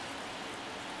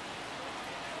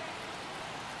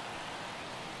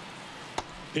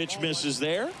 Pitch misses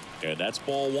there, and that's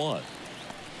ball 1.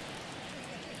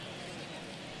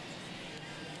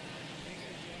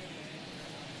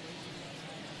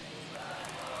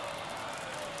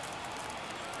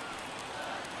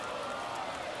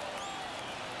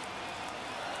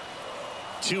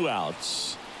 Two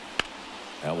outs.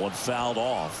 That one fouled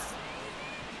off.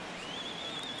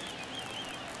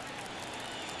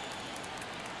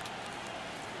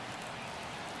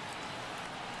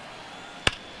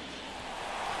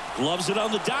 Gloves it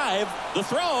on the dive, the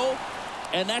throw,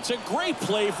 and that's a great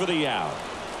play for the out.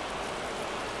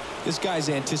 This guy's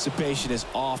anticipation is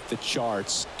off the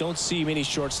charts. Don't see many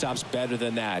shortstops better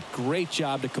than that. Great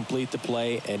job to complete the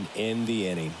play and end the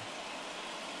inning.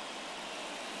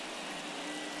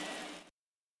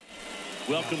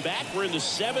 Welcome back. We're in the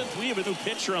 7th. We have a new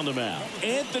pitcher on the mound,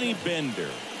 Anthony Bender.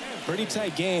 Pretty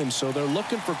tight game, so they're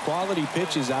looking for quality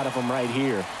pitches out of him right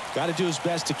here. Got to do his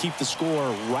best to keep the score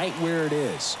right where it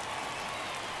is.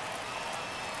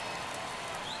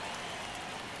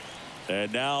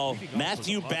 And now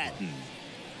Matthew Batten.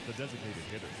 The designated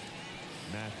hitter,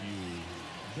 Matthew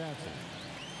Batten.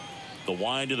 The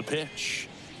wind of the pitch.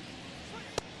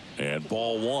 And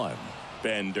ball 1.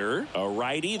 Bender, a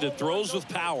righty that throws with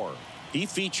power. He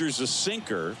features a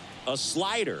sinker, a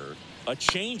slider, a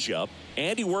changeup,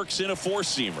 and he works in a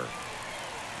four-seamer.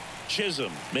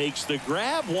 Chisholm makes the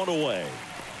grab, one away.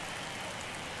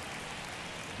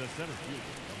 The center fielder,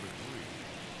 number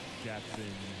 3, Jackson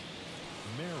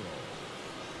Merrill.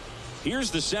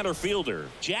 Here's the center fielder,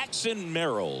 Jackson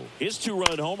Merrill. His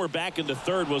 2-run homer back in the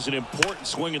 3rd was an important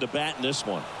swing of the bat in this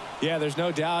one. Yeah, there's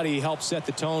no doubt he helped set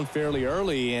the tone fairly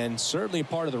early, and certainly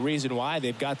part of the reason why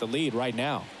they've got the lead right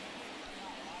now.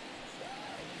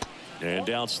 And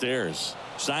downstairs,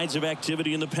 signs of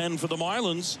activity in the pen for the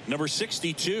Marlins. Number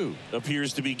 62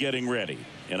 appears to be getting ready,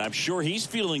 and I'm sure he's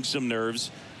feeling some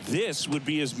nerves. This would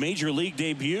be his major league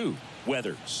debut.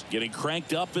 Weathers getting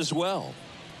cranked up as well.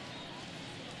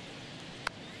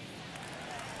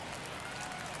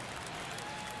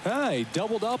 He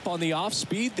doubled up on the off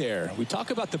speed there. We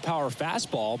talk about the power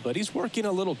fastball, but he's working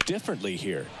a little differently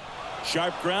here.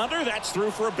 Sharp grounder. That's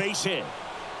through for a base hit.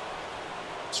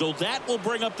 So that will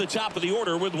bring up the top of the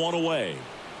order with one away.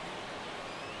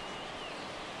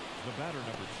 The batter,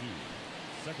 number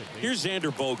 2. Second base. Here's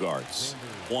Xander Bogaerts.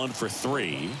 1 for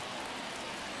 3.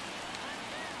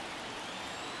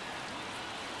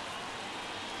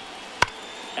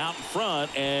 Out in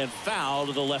front and foul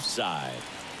to the left side.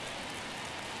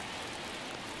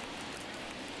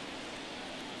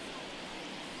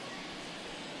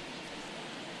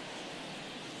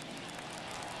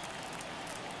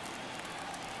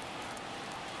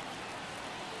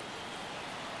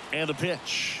 And the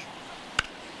pitch.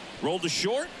 Rolled to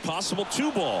short. Possible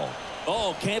 2-ball.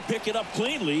 Oh, can't pick it up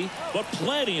cleanly, but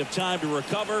plenty of time to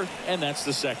recover, and that's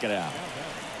the second out.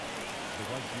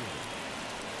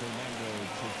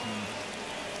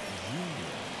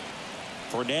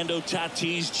 Fernando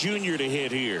Tatis Jr. to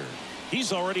hit here.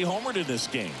 He's already homered in this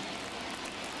game.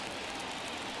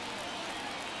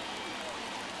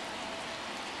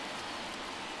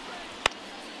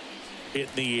 Hit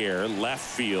in the air, left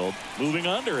field, moving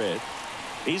under it.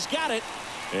 He's got it,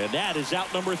 and that is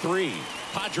out number 3.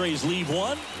 Padres leave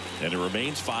 1, and it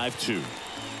remains 5-2.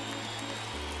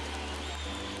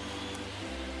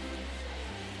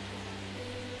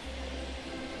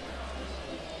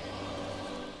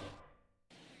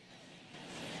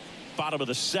 Bottom of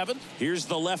the 7th. Here's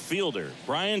the left fielder,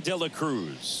 Brian De La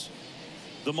Cruz.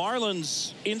 The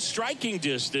Marlins in striking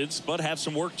distance, but have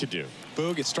some work to do.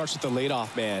 Boog, it starts with the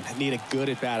leadoff man. Need a good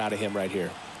at bat out of him right here.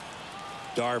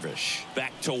 Darvish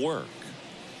back to work.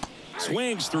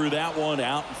 Swings through that one,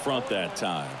 out in front that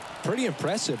time. Pretty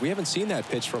impressive. We haven't seen that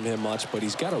pitch from him much, but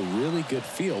he's got a really good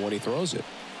feel when he throws it.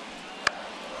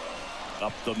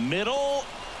 Up the middle.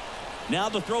 Now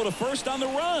the throw to first on the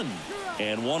run.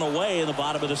 And one away in the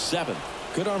bottom of the 7th.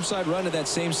 Good arm side run to that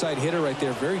same side hitter right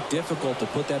there. Very difficult to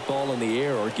put that ball in the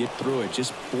air or get through it.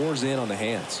 Just bores in on the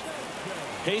hands.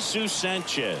 Jesus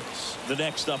Sanchez, the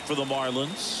next up for the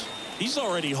Marlins. He's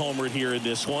already homered here in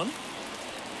this one.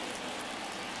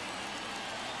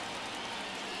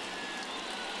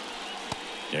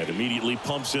 And immediately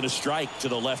pumps in a strike to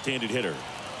the left-handed hitter.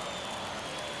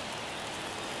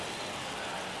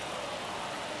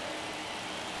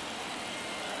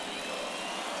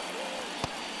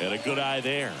 And a good eye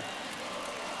there.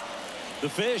 The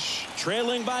Fish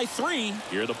trailing by 3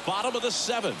 here at the bottom of the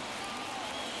 7th.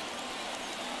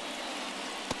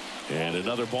 And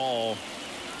another ball.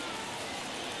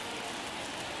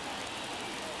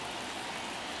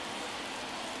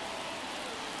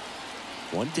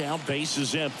 One down, base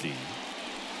is empty.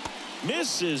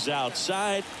 Misses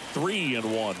outside.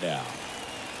 3-1 now.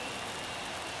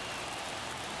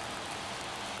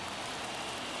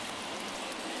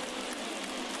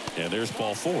 And there's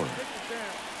ball 4.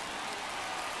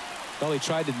 Well, he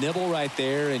tried to nibble right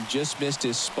there and just missed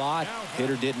his spot.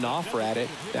 Hitter didn't offer at it.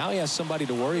 Now he has somebody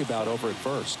to worry about over at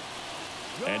first.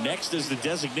 And next is the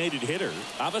designated hitter,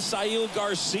 Avisail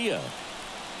Garcia.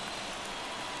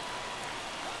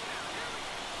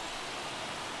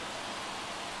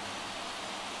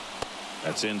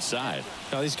 That's inside.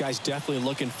 Now these guys definitely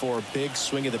looking for a big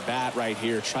swing of the bat right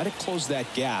here. Try to close that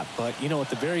gap. But, you know, at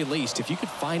the very least, if you could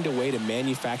find a way to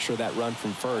manufacture that run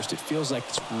from first, it feels like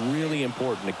it's really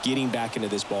important to getting back into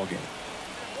this ball game.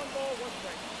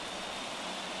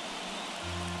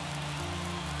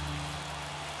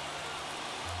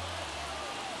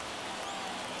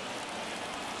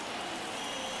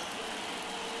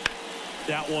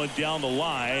 That one down the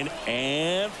line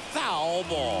and foul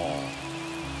ball.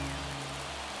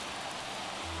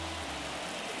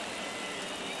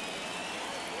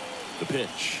 The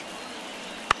pitch.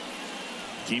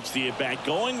 Keeps the at-bat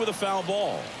going with a foul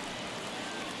ball.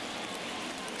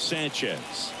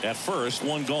 Sanchez at first,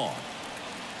 one gone.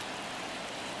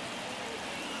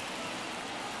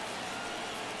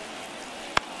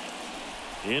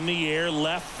 In the air,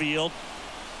 left field.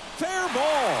 Fair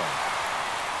ball.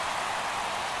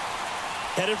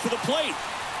 Headed for the plate.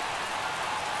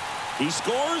 He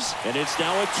scores, and it's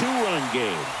now a 2-run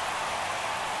game.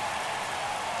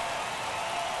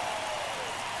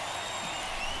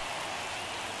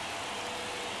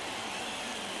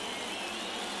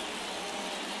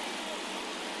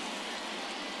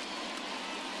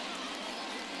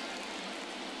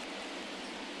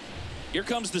 Here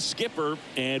comes the skipper,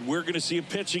 and we're going to see a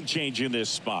pitching change in this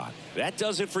spot. That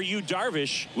does it for you,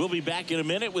 Darvish. We'll be back in a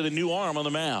minute with a new arm on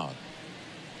the mound.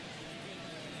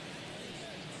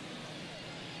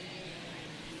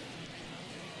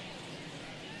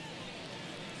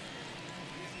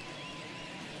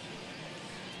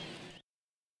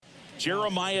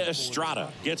 Jeremiah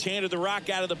Estrada gets handed the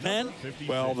rock out of the pen.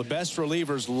 Well, the best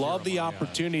relievers love the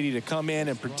opportunity to come in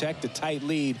and protect a tight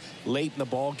lead late in the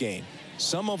ball game.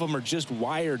 Some of them are just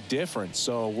wired different,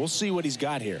 so we'll see what he's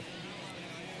got here.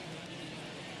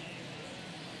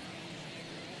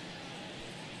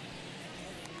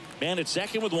 Man at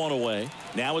second with one away.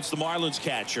 Now it's the Marlins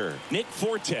catcher, Nick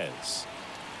Fortes.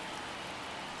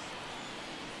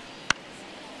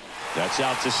 That's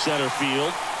out to center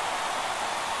field.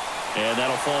 And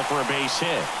that'll fall for a base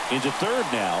hit. Into third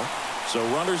now. So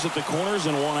runners at the corners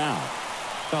and one out.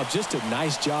 Oh, just a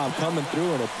nice job coming through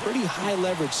in a pretty high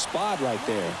leverage spot right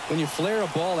there. When you flare a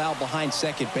ball out behind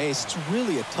second base, it's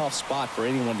really a tough spot for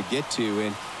anyone to get to.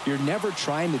 And you're never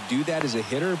trying to do that as a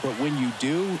hitter. But when you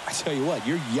do, I tell you what,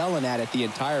 you're yelling at it the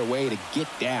entire way to get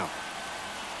down.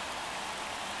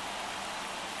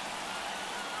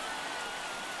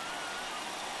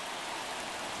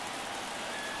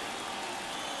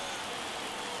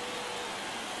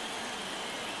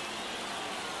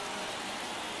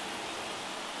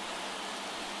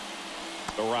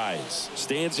 Arise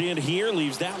stands in here,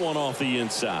 leaves that one off the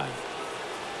inside.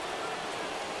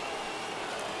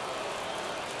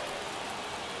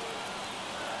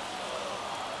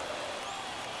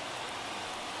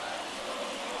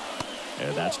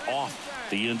 And that's off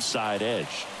the inside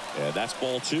edge. And that's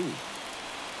ball two.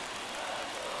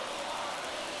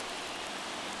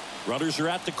 Runners are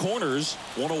at the corners,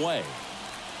 one away.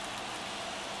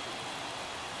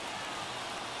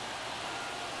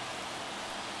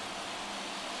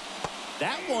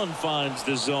 That one finds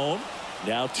the zone.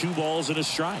 Now 2 balls and a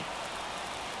strike.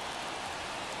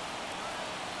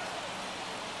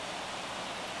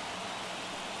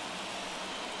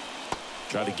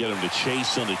 Try to get him to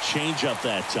chase on the changeup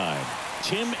that time.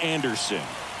 Tim Anderson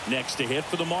next to hit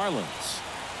for the Marlins.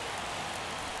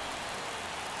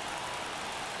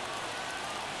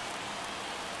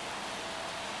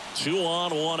 Two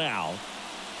on, one out.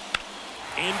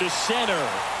 Into center.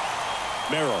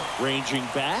 Merrill ranging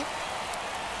back.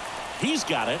 He's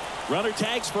got it. Runner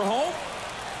tags for home.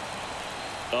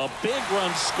 A big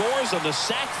run scores on the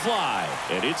sac fly.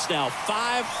 And it's now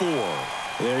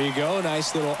 5-4. There you go.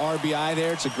 Nice little RBI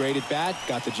there. It's a great at bat.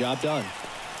 Got the job done.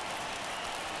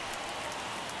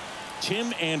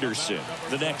 Tim Anderson,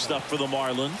 the next up for the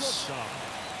Marlins.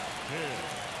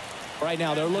 Right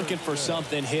now, they're looking for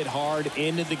something hit hard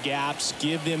into the gaps.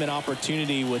 Give them an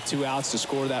opportunity with 2 outs to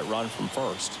score that run from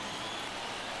first.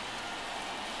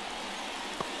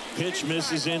 Pitch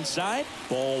misses inside.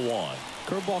 Ball 1.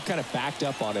 Curveball kind of backed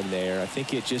up on him there. I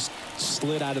think it just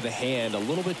slid out of the hand a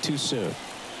little bit too soon.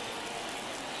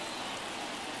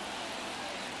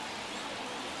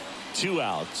 2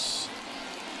 outs.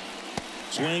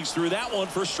 Swings through that one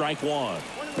for strike 1.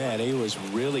 Man, he was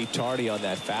really tardy on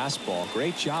that fastball.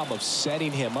 Great job of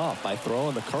setting him up by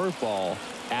throwing the curveball.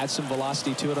 Add some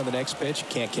velocity to it on the next pitch.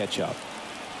 Can't catch up.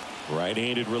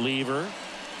 Right-handed reliever.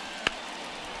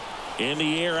 In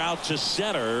the air out to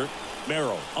center.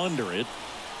 Merrill under it.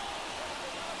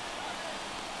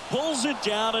 Pulls it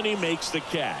down and he makes the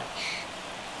catch.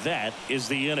 That is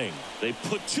the inning. They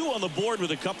put 2 on the board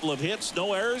with a couple of hits,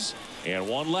 no errors, and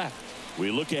 1 left.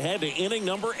 We look ahead to inning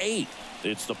number 8.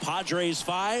 It's the Padres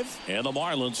 5 and the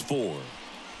Marlins 4.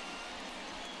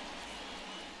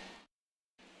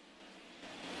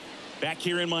 Back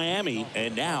here in Miami,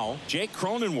 and now Jake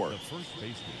Cronenworth.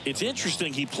 It's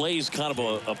interesting, he plays kind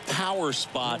of a power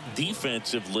spot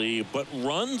defensively, but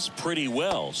runs pretty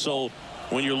well. So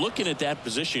when you're looking at that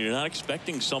position, you're not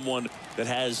expecting someone that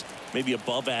has maybe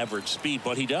above average speed,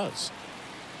 but he does.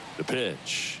 The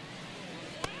pitch.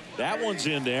 That one's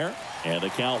in there, and the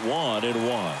count 1-1.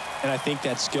 And I think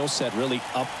that skill set really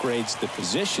upgrades the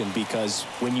position, because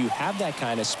when you have that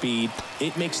kind of speed,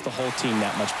 it makes the whole team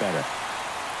that much better.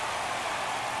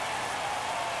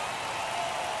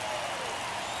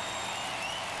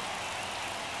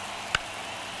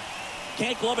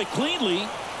 Can't glove it cleanly.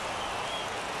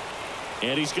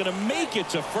 And he's going to make it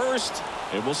to first,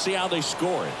 and we'll see how they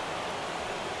score it.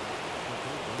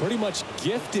 Pretty much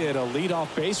gifted a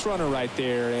leadoff base runner right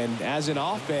there, and as an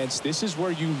offense, this is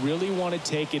where you really want to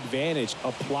take advantage.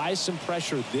 Apply some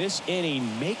pressure this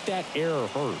inning, make that error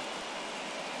hurt.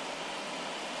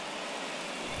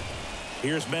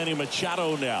 Here's Manny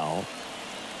Machado now.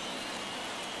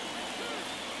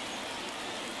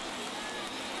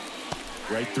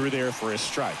 Right through there for a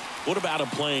strike. What about him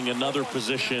playing another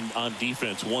position on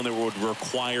defense, one that would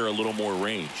require a little more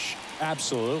range?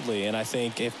 Absolutely, and I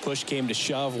think if push came to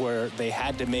shove where they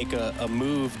had to make a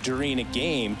move during a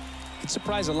game, it'd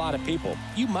surprise a lot of people.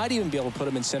 You might even be able to put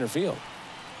him in center field.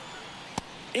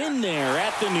 In there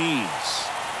at the knees.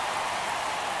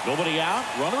 Nobody out.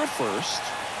 Runner at first.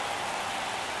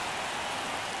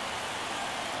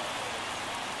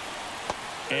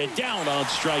 And down on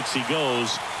strikes he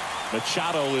goes.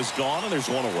 Machado is gone, and there's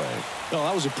one away. No,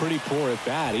 that was a pretty poor at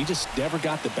bat. He just never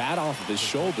got the bat off of his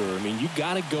shoulder. I mean, you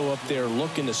got to go up there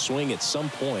looking to swing at some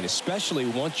point, especially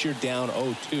once you're down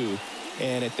 0-2.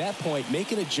 And at that point,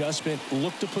 make an adjustment,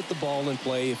 look to put the ball in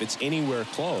play if it's anywhere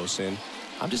close. And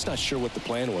I'm just not sure what the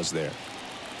plan was there.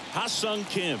 Ha-Sung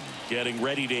Kim getting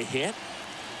ready to hit.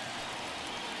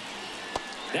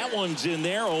 That one's in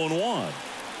there, 0-1.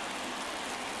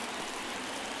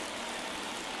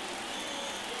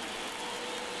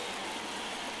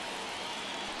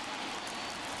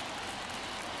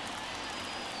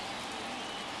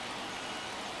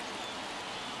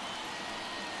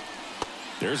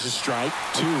 There's a strike.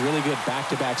 Two really good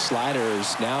back-to-back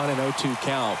sliders. Now in an 0-2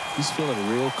 count. He's feeling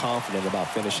real confident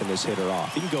about finishing this hitter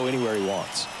off. He can go anywhere he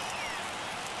wants.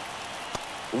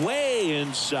 Way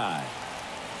inside.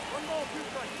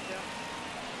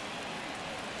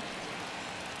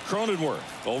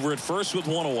 Cronenworth over at first with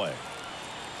one away.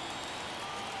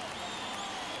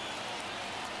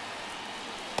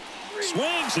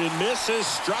 Swings and misses.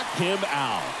 Struck him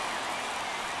out.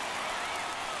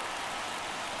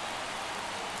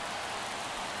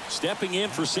 Stepping in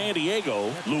for San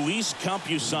Diego, Luis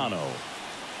Campusano.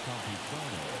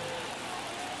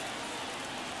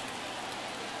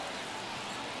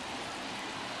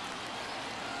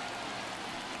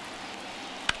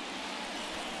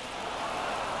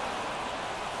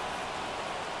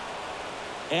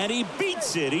 And he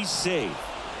beats it. He's safe.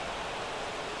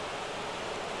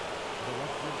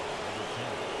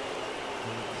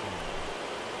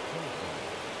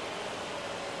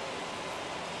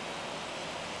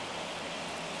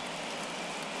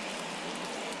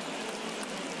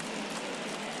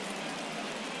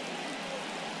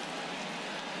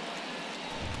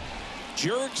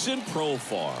 Jurickson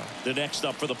Profar, the next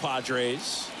up for the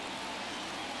Padres.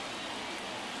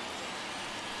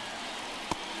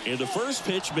 And the first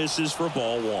pitch misses for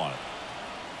ball one.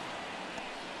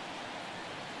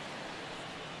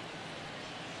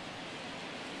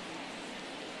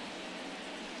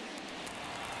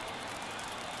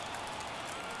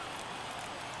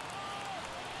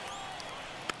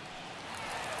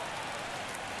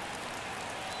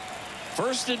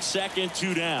 First and second,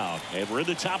 two down, and we're in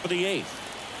the top of the eighth.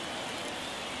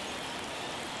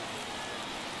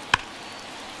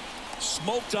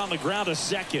 Smoked on the ground a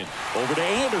second. Over to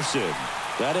Anderson.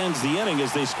 That ends the inning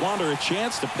as they squander a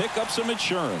chance to pick up some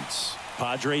insurance.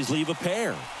 Padres leave a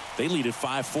pair. They lead at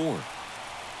 5-4.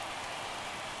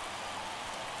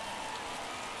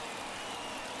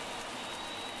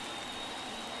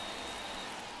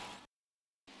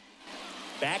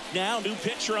 Back now, new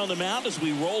pitcher on the mound as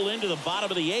we roll into the bottom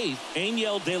of the eighth.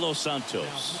 Angel De Los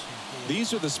Santos.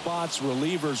 These are the spots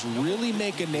relievers really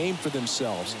make a name for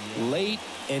themselves. Late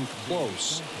and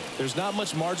close. There's not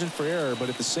much margin for error, but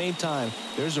at the same time,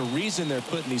 there's a reason they're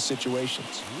put in these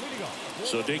situations.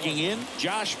 So digging in,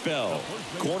 Josh Bell.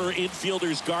 Corner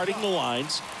infielders guarding the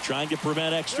lines, trying to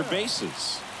prevent extra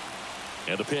bases.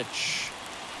 And a pitch.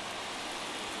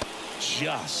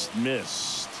 Just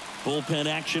missed. Bullpen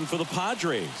action for the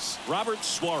Padres. Robert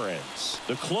Suarez,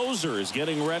 the closer, is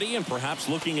getting ready and perhaps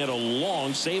looking at a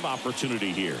long save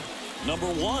opportunity here. Number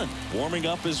one, warming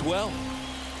up as well.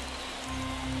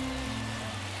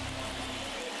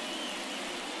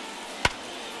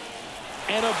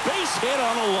 And a base hit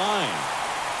on a line.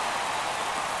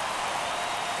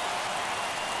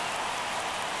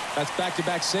 That's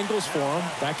back-to-back singles for him.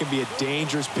 That can be a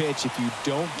dangerous pitch if you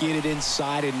don't get it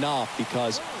inside enough,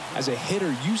 because as a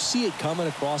hitter, you see it coming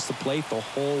across the plate the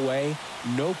whole way.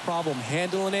 No problem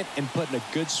handling it and putting a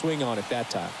good swing on it that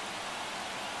time.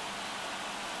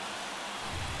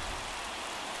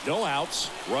 No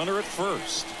outs. Runner at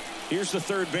first. Here's the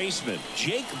third baseman,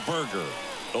 Jake Berger.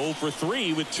 0 for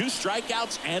 3 with 2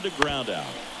 strikeouts and a ground out.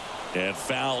 And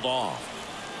fouled off.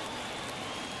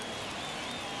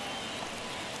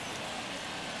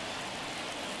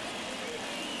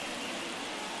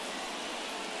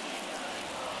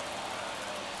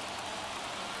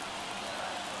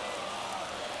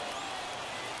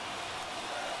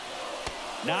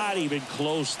 Not even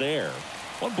close there.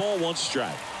 1 ball, 1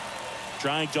 strike.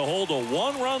 Trying to hold a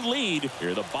 1-run lead here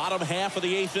in the bottom half of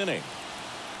the 8th inning.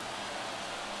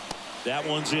 That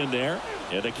one's in there,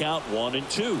 and the count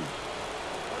 1-2.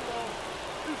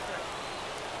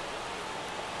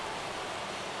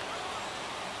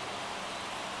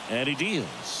 And he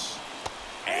deals.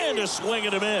 And a swing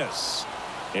and a miss.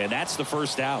 And that's the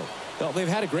first out. Well, they've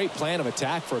had a great plan of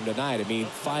attack for him tonight. I mean,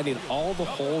 finding all the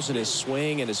holes in his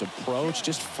swing and his approach,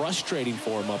 just frustrating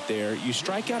for him up there. You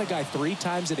strike out a guy 3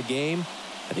 times in a game,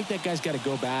 I think that guy's got to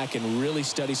go back and really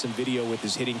study some video with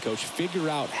his hitting coach, figure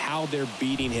out how they're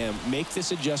beating him, make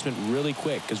this adjustment really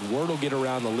quick because word will get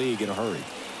around the league in a hurry.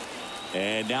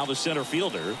 And now the center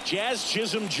fielder, Jazz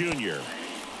Chisholm Jr.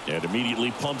 And immediately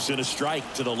pumps in a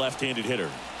strike to the left-handed hitter.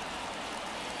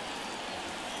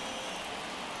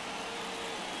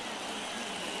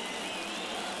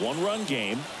 One-run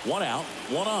game, 1 out,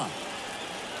 1 on.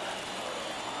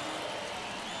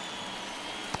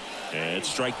 And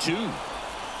strike 2.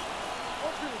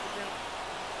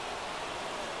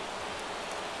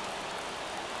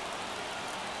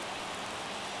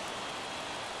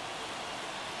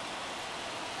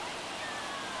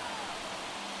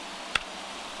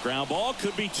 Ground ball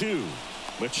could be 2.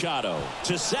 Machado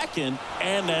to second,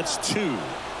 and that's 2.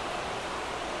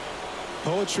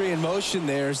 Poetry in motion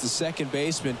there as the second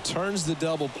baseman turns the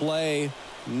double play.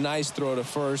 Nice throw to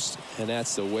first, and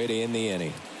that's the way to end the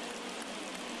inning.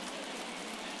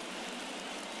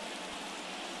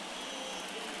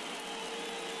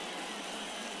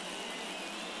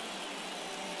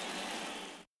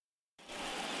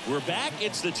 We're back.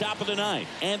 It's the top of the 9th,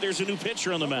 and there's a new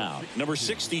pitcher on the mound, number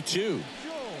 62.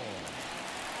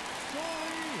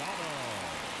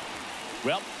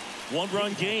 Well,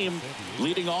 1-run game,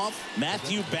 leading off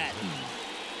Matthew Batten.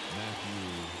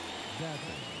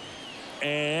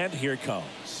 And here it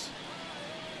comes.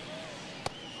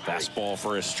 Fastball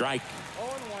for a strike.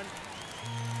 0-1.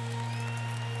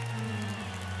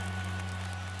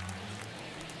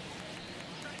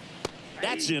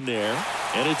 That's in there,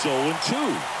 and it's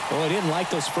 0-2. Well, he didn't like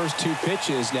those first 2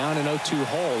 pitches. Now in an 0-2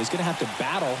 hole. He's going to have to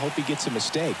battle. Hope he gets a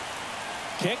mistake.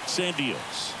 Kick, San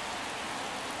Dios.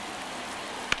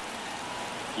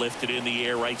 Lifted in the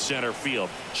air, right center field.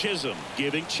 Chisholm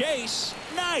giving chase.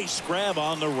 Nice grab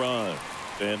on the run.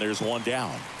 And there's 1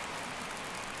 down.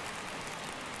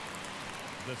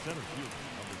 The center fielder,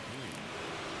 number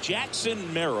 3.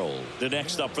 Jackson Merrill, the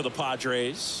next up for the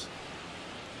Padres.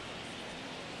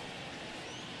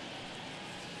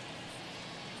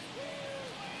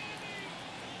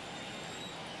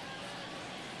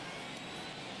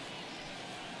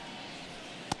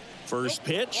 First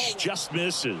pitch just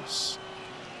misses.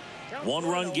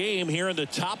 1-run game here in the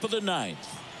top of the 9th.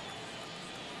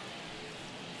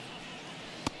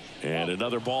 And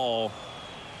another ball.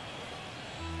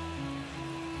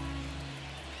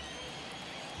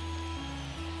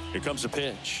 Here comes a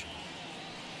pitch.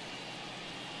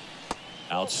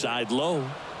 Outside low,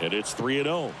 and it's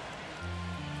 3-0.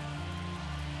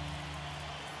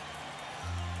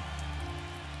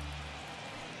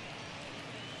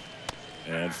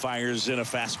 And fires in a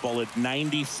fastball at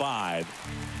 95.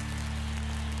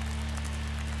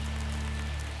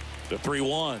 The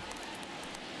 3-1.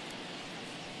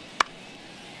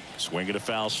 Swing and a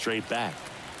foul straight back.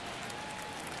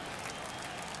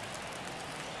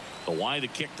 The line to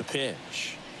kick the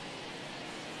pitch.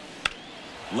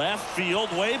 Left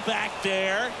field, way back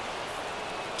there.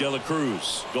 De La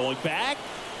Cruz going back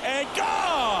and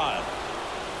gone.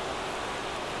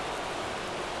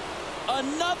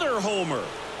 Another homer.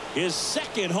 His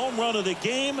second home run of the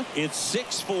game. It's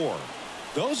 6-4.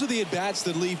 Those are the at-bats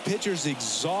that leave pitchers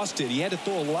exhausted. He had to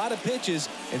throw a lot of pitches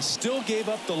and still gave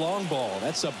up the long ball.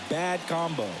 That's a bad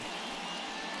combo.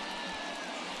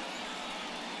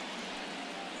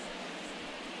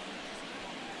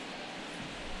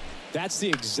 That's the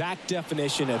exact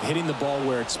definition of hitting the ball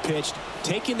where it's pitched,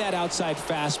 taking that outside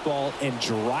fastball and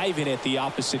driving it the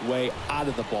opposite way out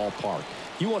of the ballpark.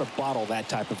 You want to bottle that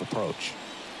type of approach.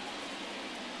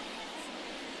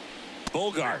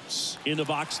 Bogarts in the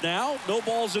box now. No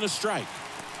balls and a strike.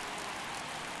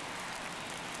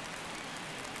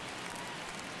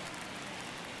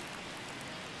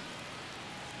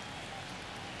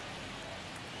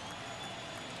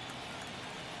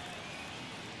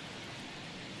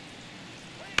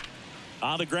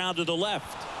 On the ground to the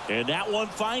left, and that one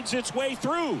finds its way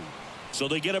through. So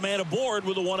they get a man aboard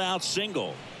with a 1-out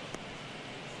single.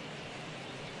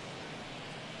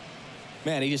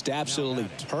 Man, he just absolutely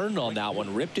turned on that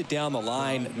one, ripped it down the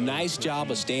line. Nice job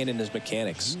of staying in his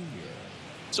mechanics.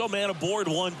 So man aboard,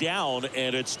 1 down,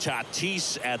 and it's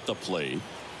Tatis at the plate.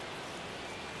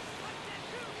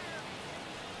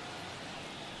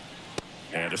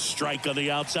 And a strike on the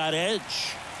outside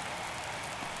edge.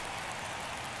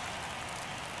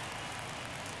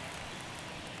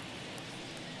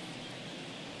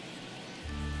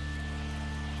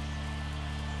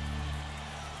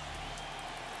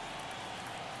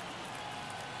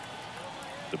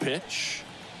 The pitch.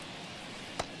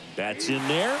 That's in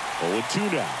there.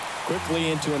 0-2 now. Quickly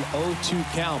into an 0-2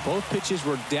 count. Both pitches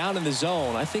were down in the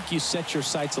zone. I think you set your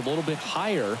sights a little bit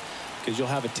higher because you'll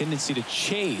have a tendency to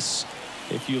chase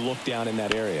if you look down in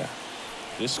that area.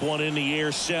 This one in the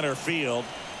air, center field.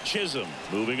 Chisholm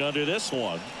moving under this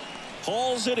one.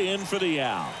 Hauls it in for the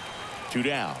out. 2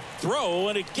 down. Throw,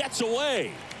 and it gets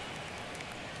away.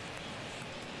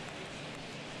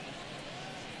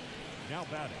 Now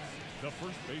batting, the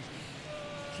first baseman,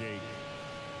 Jake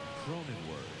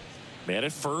Cronenworth. Man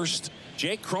at first,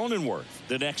 Jake Cronenworth,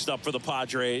 the next up for the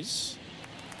Padres.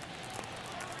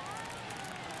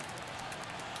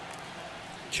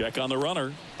 Check on the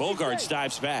runner. Bogaerts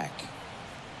dives back.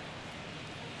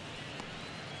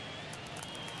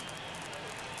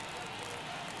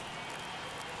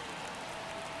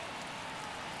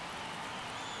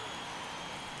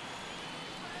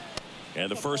 And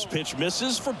the first pitch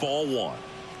misses for ball 1.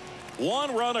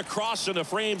 1 run across in the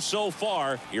frame so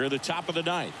far here at the top of the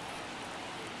 9th.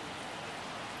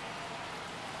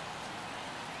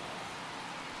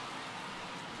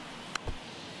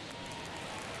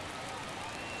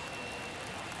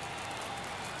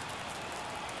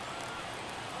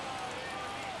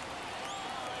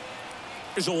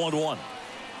 Here's a 1-1.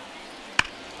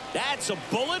 That's a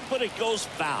bullet, but it goes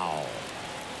foul.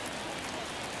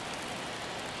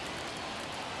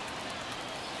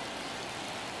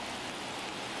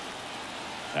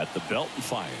 At the belt and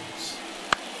fires.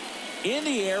 In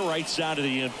the air, right side of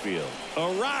the infield.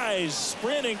 Arise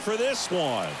sprinting for this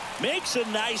one. Makes a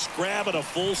nice grab at a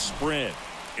full sprint.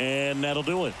 And that'll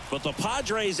do it. But the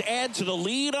Padres add to the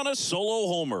lead on a solo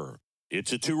homer.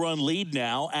 It's a 2-run lead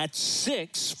now at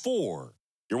 6-4.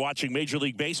 You're watching Major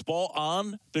League Baseball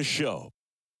on The Show.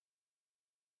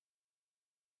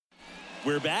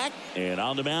 We're back, and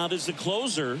on the mound is the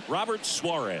closer, Robert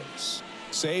Suarez.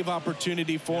 Save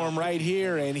opportunity for him right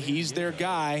here, and he's their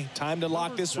guy. Time to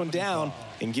lock this one down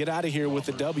and get out of here with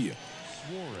the W.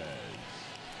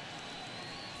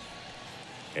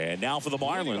 And now for the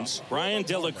Marlins, Brian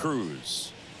De La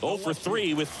Cruz. 0 for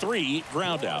 3 with 3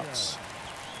 groundouts.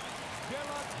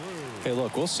 Hey,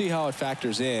 look, we'll see how it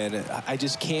factors in. I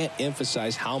just can't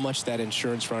emphasize how much that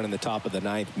insurance run in the top of the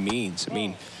 9th means. I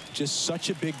mean, just such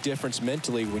a big difference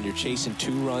mentally when you're chasing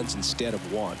 2 runs instead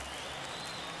of 1.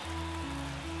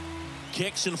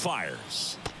 Kicks and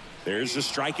fires. There's a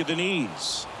strike at the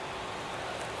knees.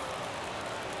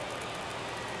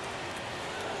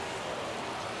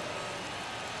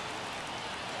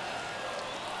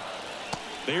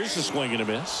 There's the swing and a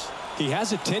miss. He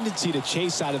has a tendency to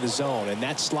chase out of the zone, and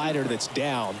that slider that's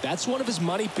down, that's one of his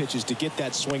money pitches to get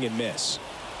that swing and miss.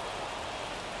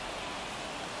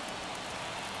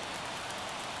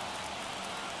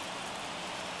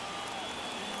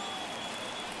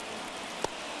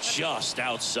 Just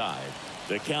outside.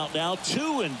 The count now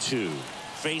 2-2.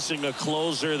 Facing a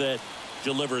closer that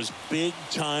delivers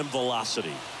big-time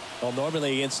velocity. Well,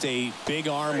 normally against a big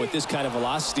arm with this kind of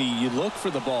velocity, you look for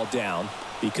the ball down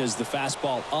because the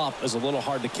fastball up is a little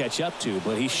hard to catch up to,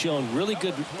 but he's shown really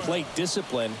good plate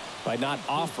discipline by not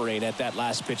offering at that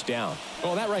last pitch down.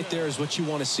 Well, that right there is what you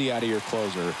want to see out of your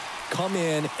closer. Come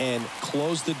in and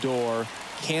close the door,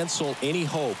 cancel any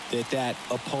hope that that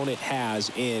opponent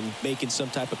has in making some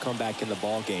type of comeback in the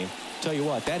ball game. Tell you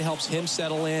what, that helps him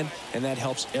settle in, and that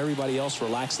helps everybody else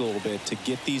relax a little bit to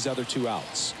get these other 2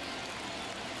 outs.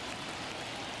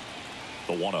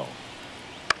 The 1-0.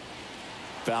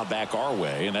 Foul back our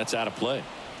way, and that's out of play.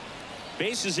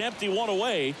 Base is empty, 1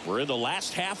 away. We're in the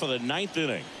last half of the 9th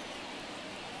inning.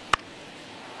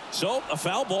 So a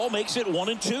foul ball makes it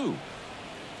 1-2.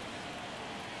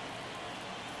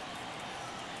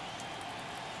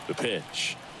 The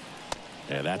pitch.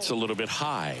 And that's a little bit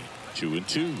high.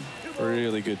 2-2.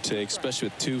 Really good take, especially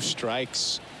with 2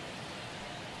 strikes.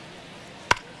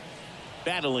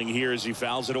 Battling here as he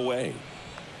fouls it away.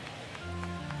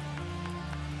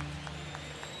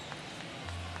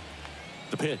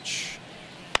 The pitch.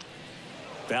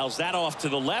 Fouls that off to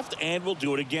the left, and will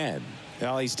do it again.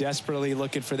 Well, he's desperately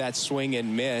looking for that swing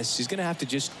and miss. He's going to have to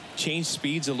just change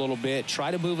speeds a little bit,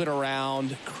 try to move it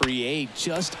around, create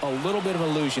just a little bit of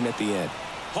illusion at the end.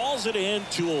 Hauls it in,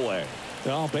 2 away.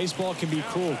 Well, baseball can be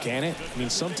cruel, can it? I mean,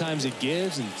 sometimes it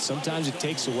gives and sometimes it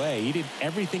takes away. He did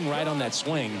everything right on that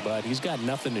swing, but he's got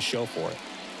nothing to show for it.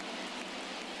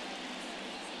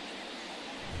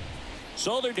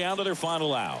 So they're down to their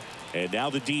final out. And now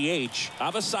the DH,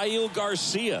 Avisail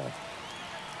Garcia.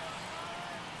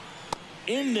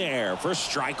 In there for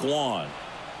strike 1. 0-1's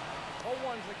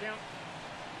the count.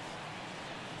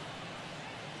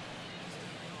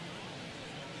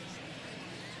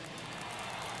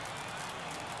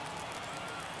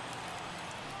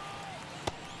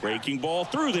 Breaking ball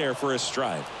through there for a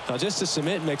strike. Now just a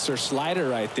cement mixer slider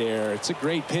right there. It's a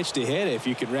great pitch to hit if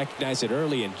you can recognize it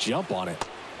early and jump on it.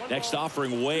 Next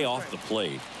offering way off the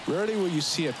plate. Rarely will you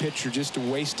see a pitcher just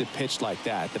waste a pitch like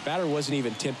that. The batter wasn't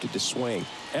even tempted to swing.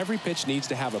 Every pitch needs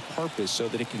to have a purpose so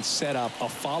that it can set up a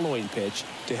following pitch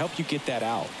to help you get that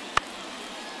out.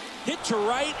 Hit to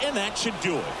right, and that should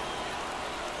do it.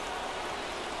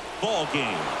 Ball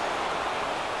game.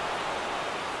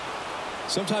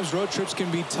 Sometimes road trips can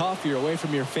be tough. You're away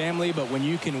from your family, but when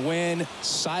you can win,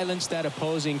 silence that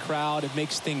opposing crowd, it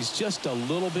makes things just a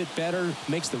little bit better,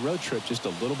 makes the road trip just a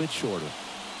little bit shorter.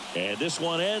 And this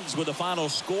one ends with a final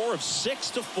score of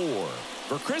 6-4.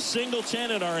 For Chris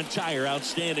Singleton and our entire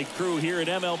outstanding crew here at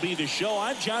MLB The Show,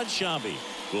 I'm John Shambi.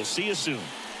 We'll see you soon.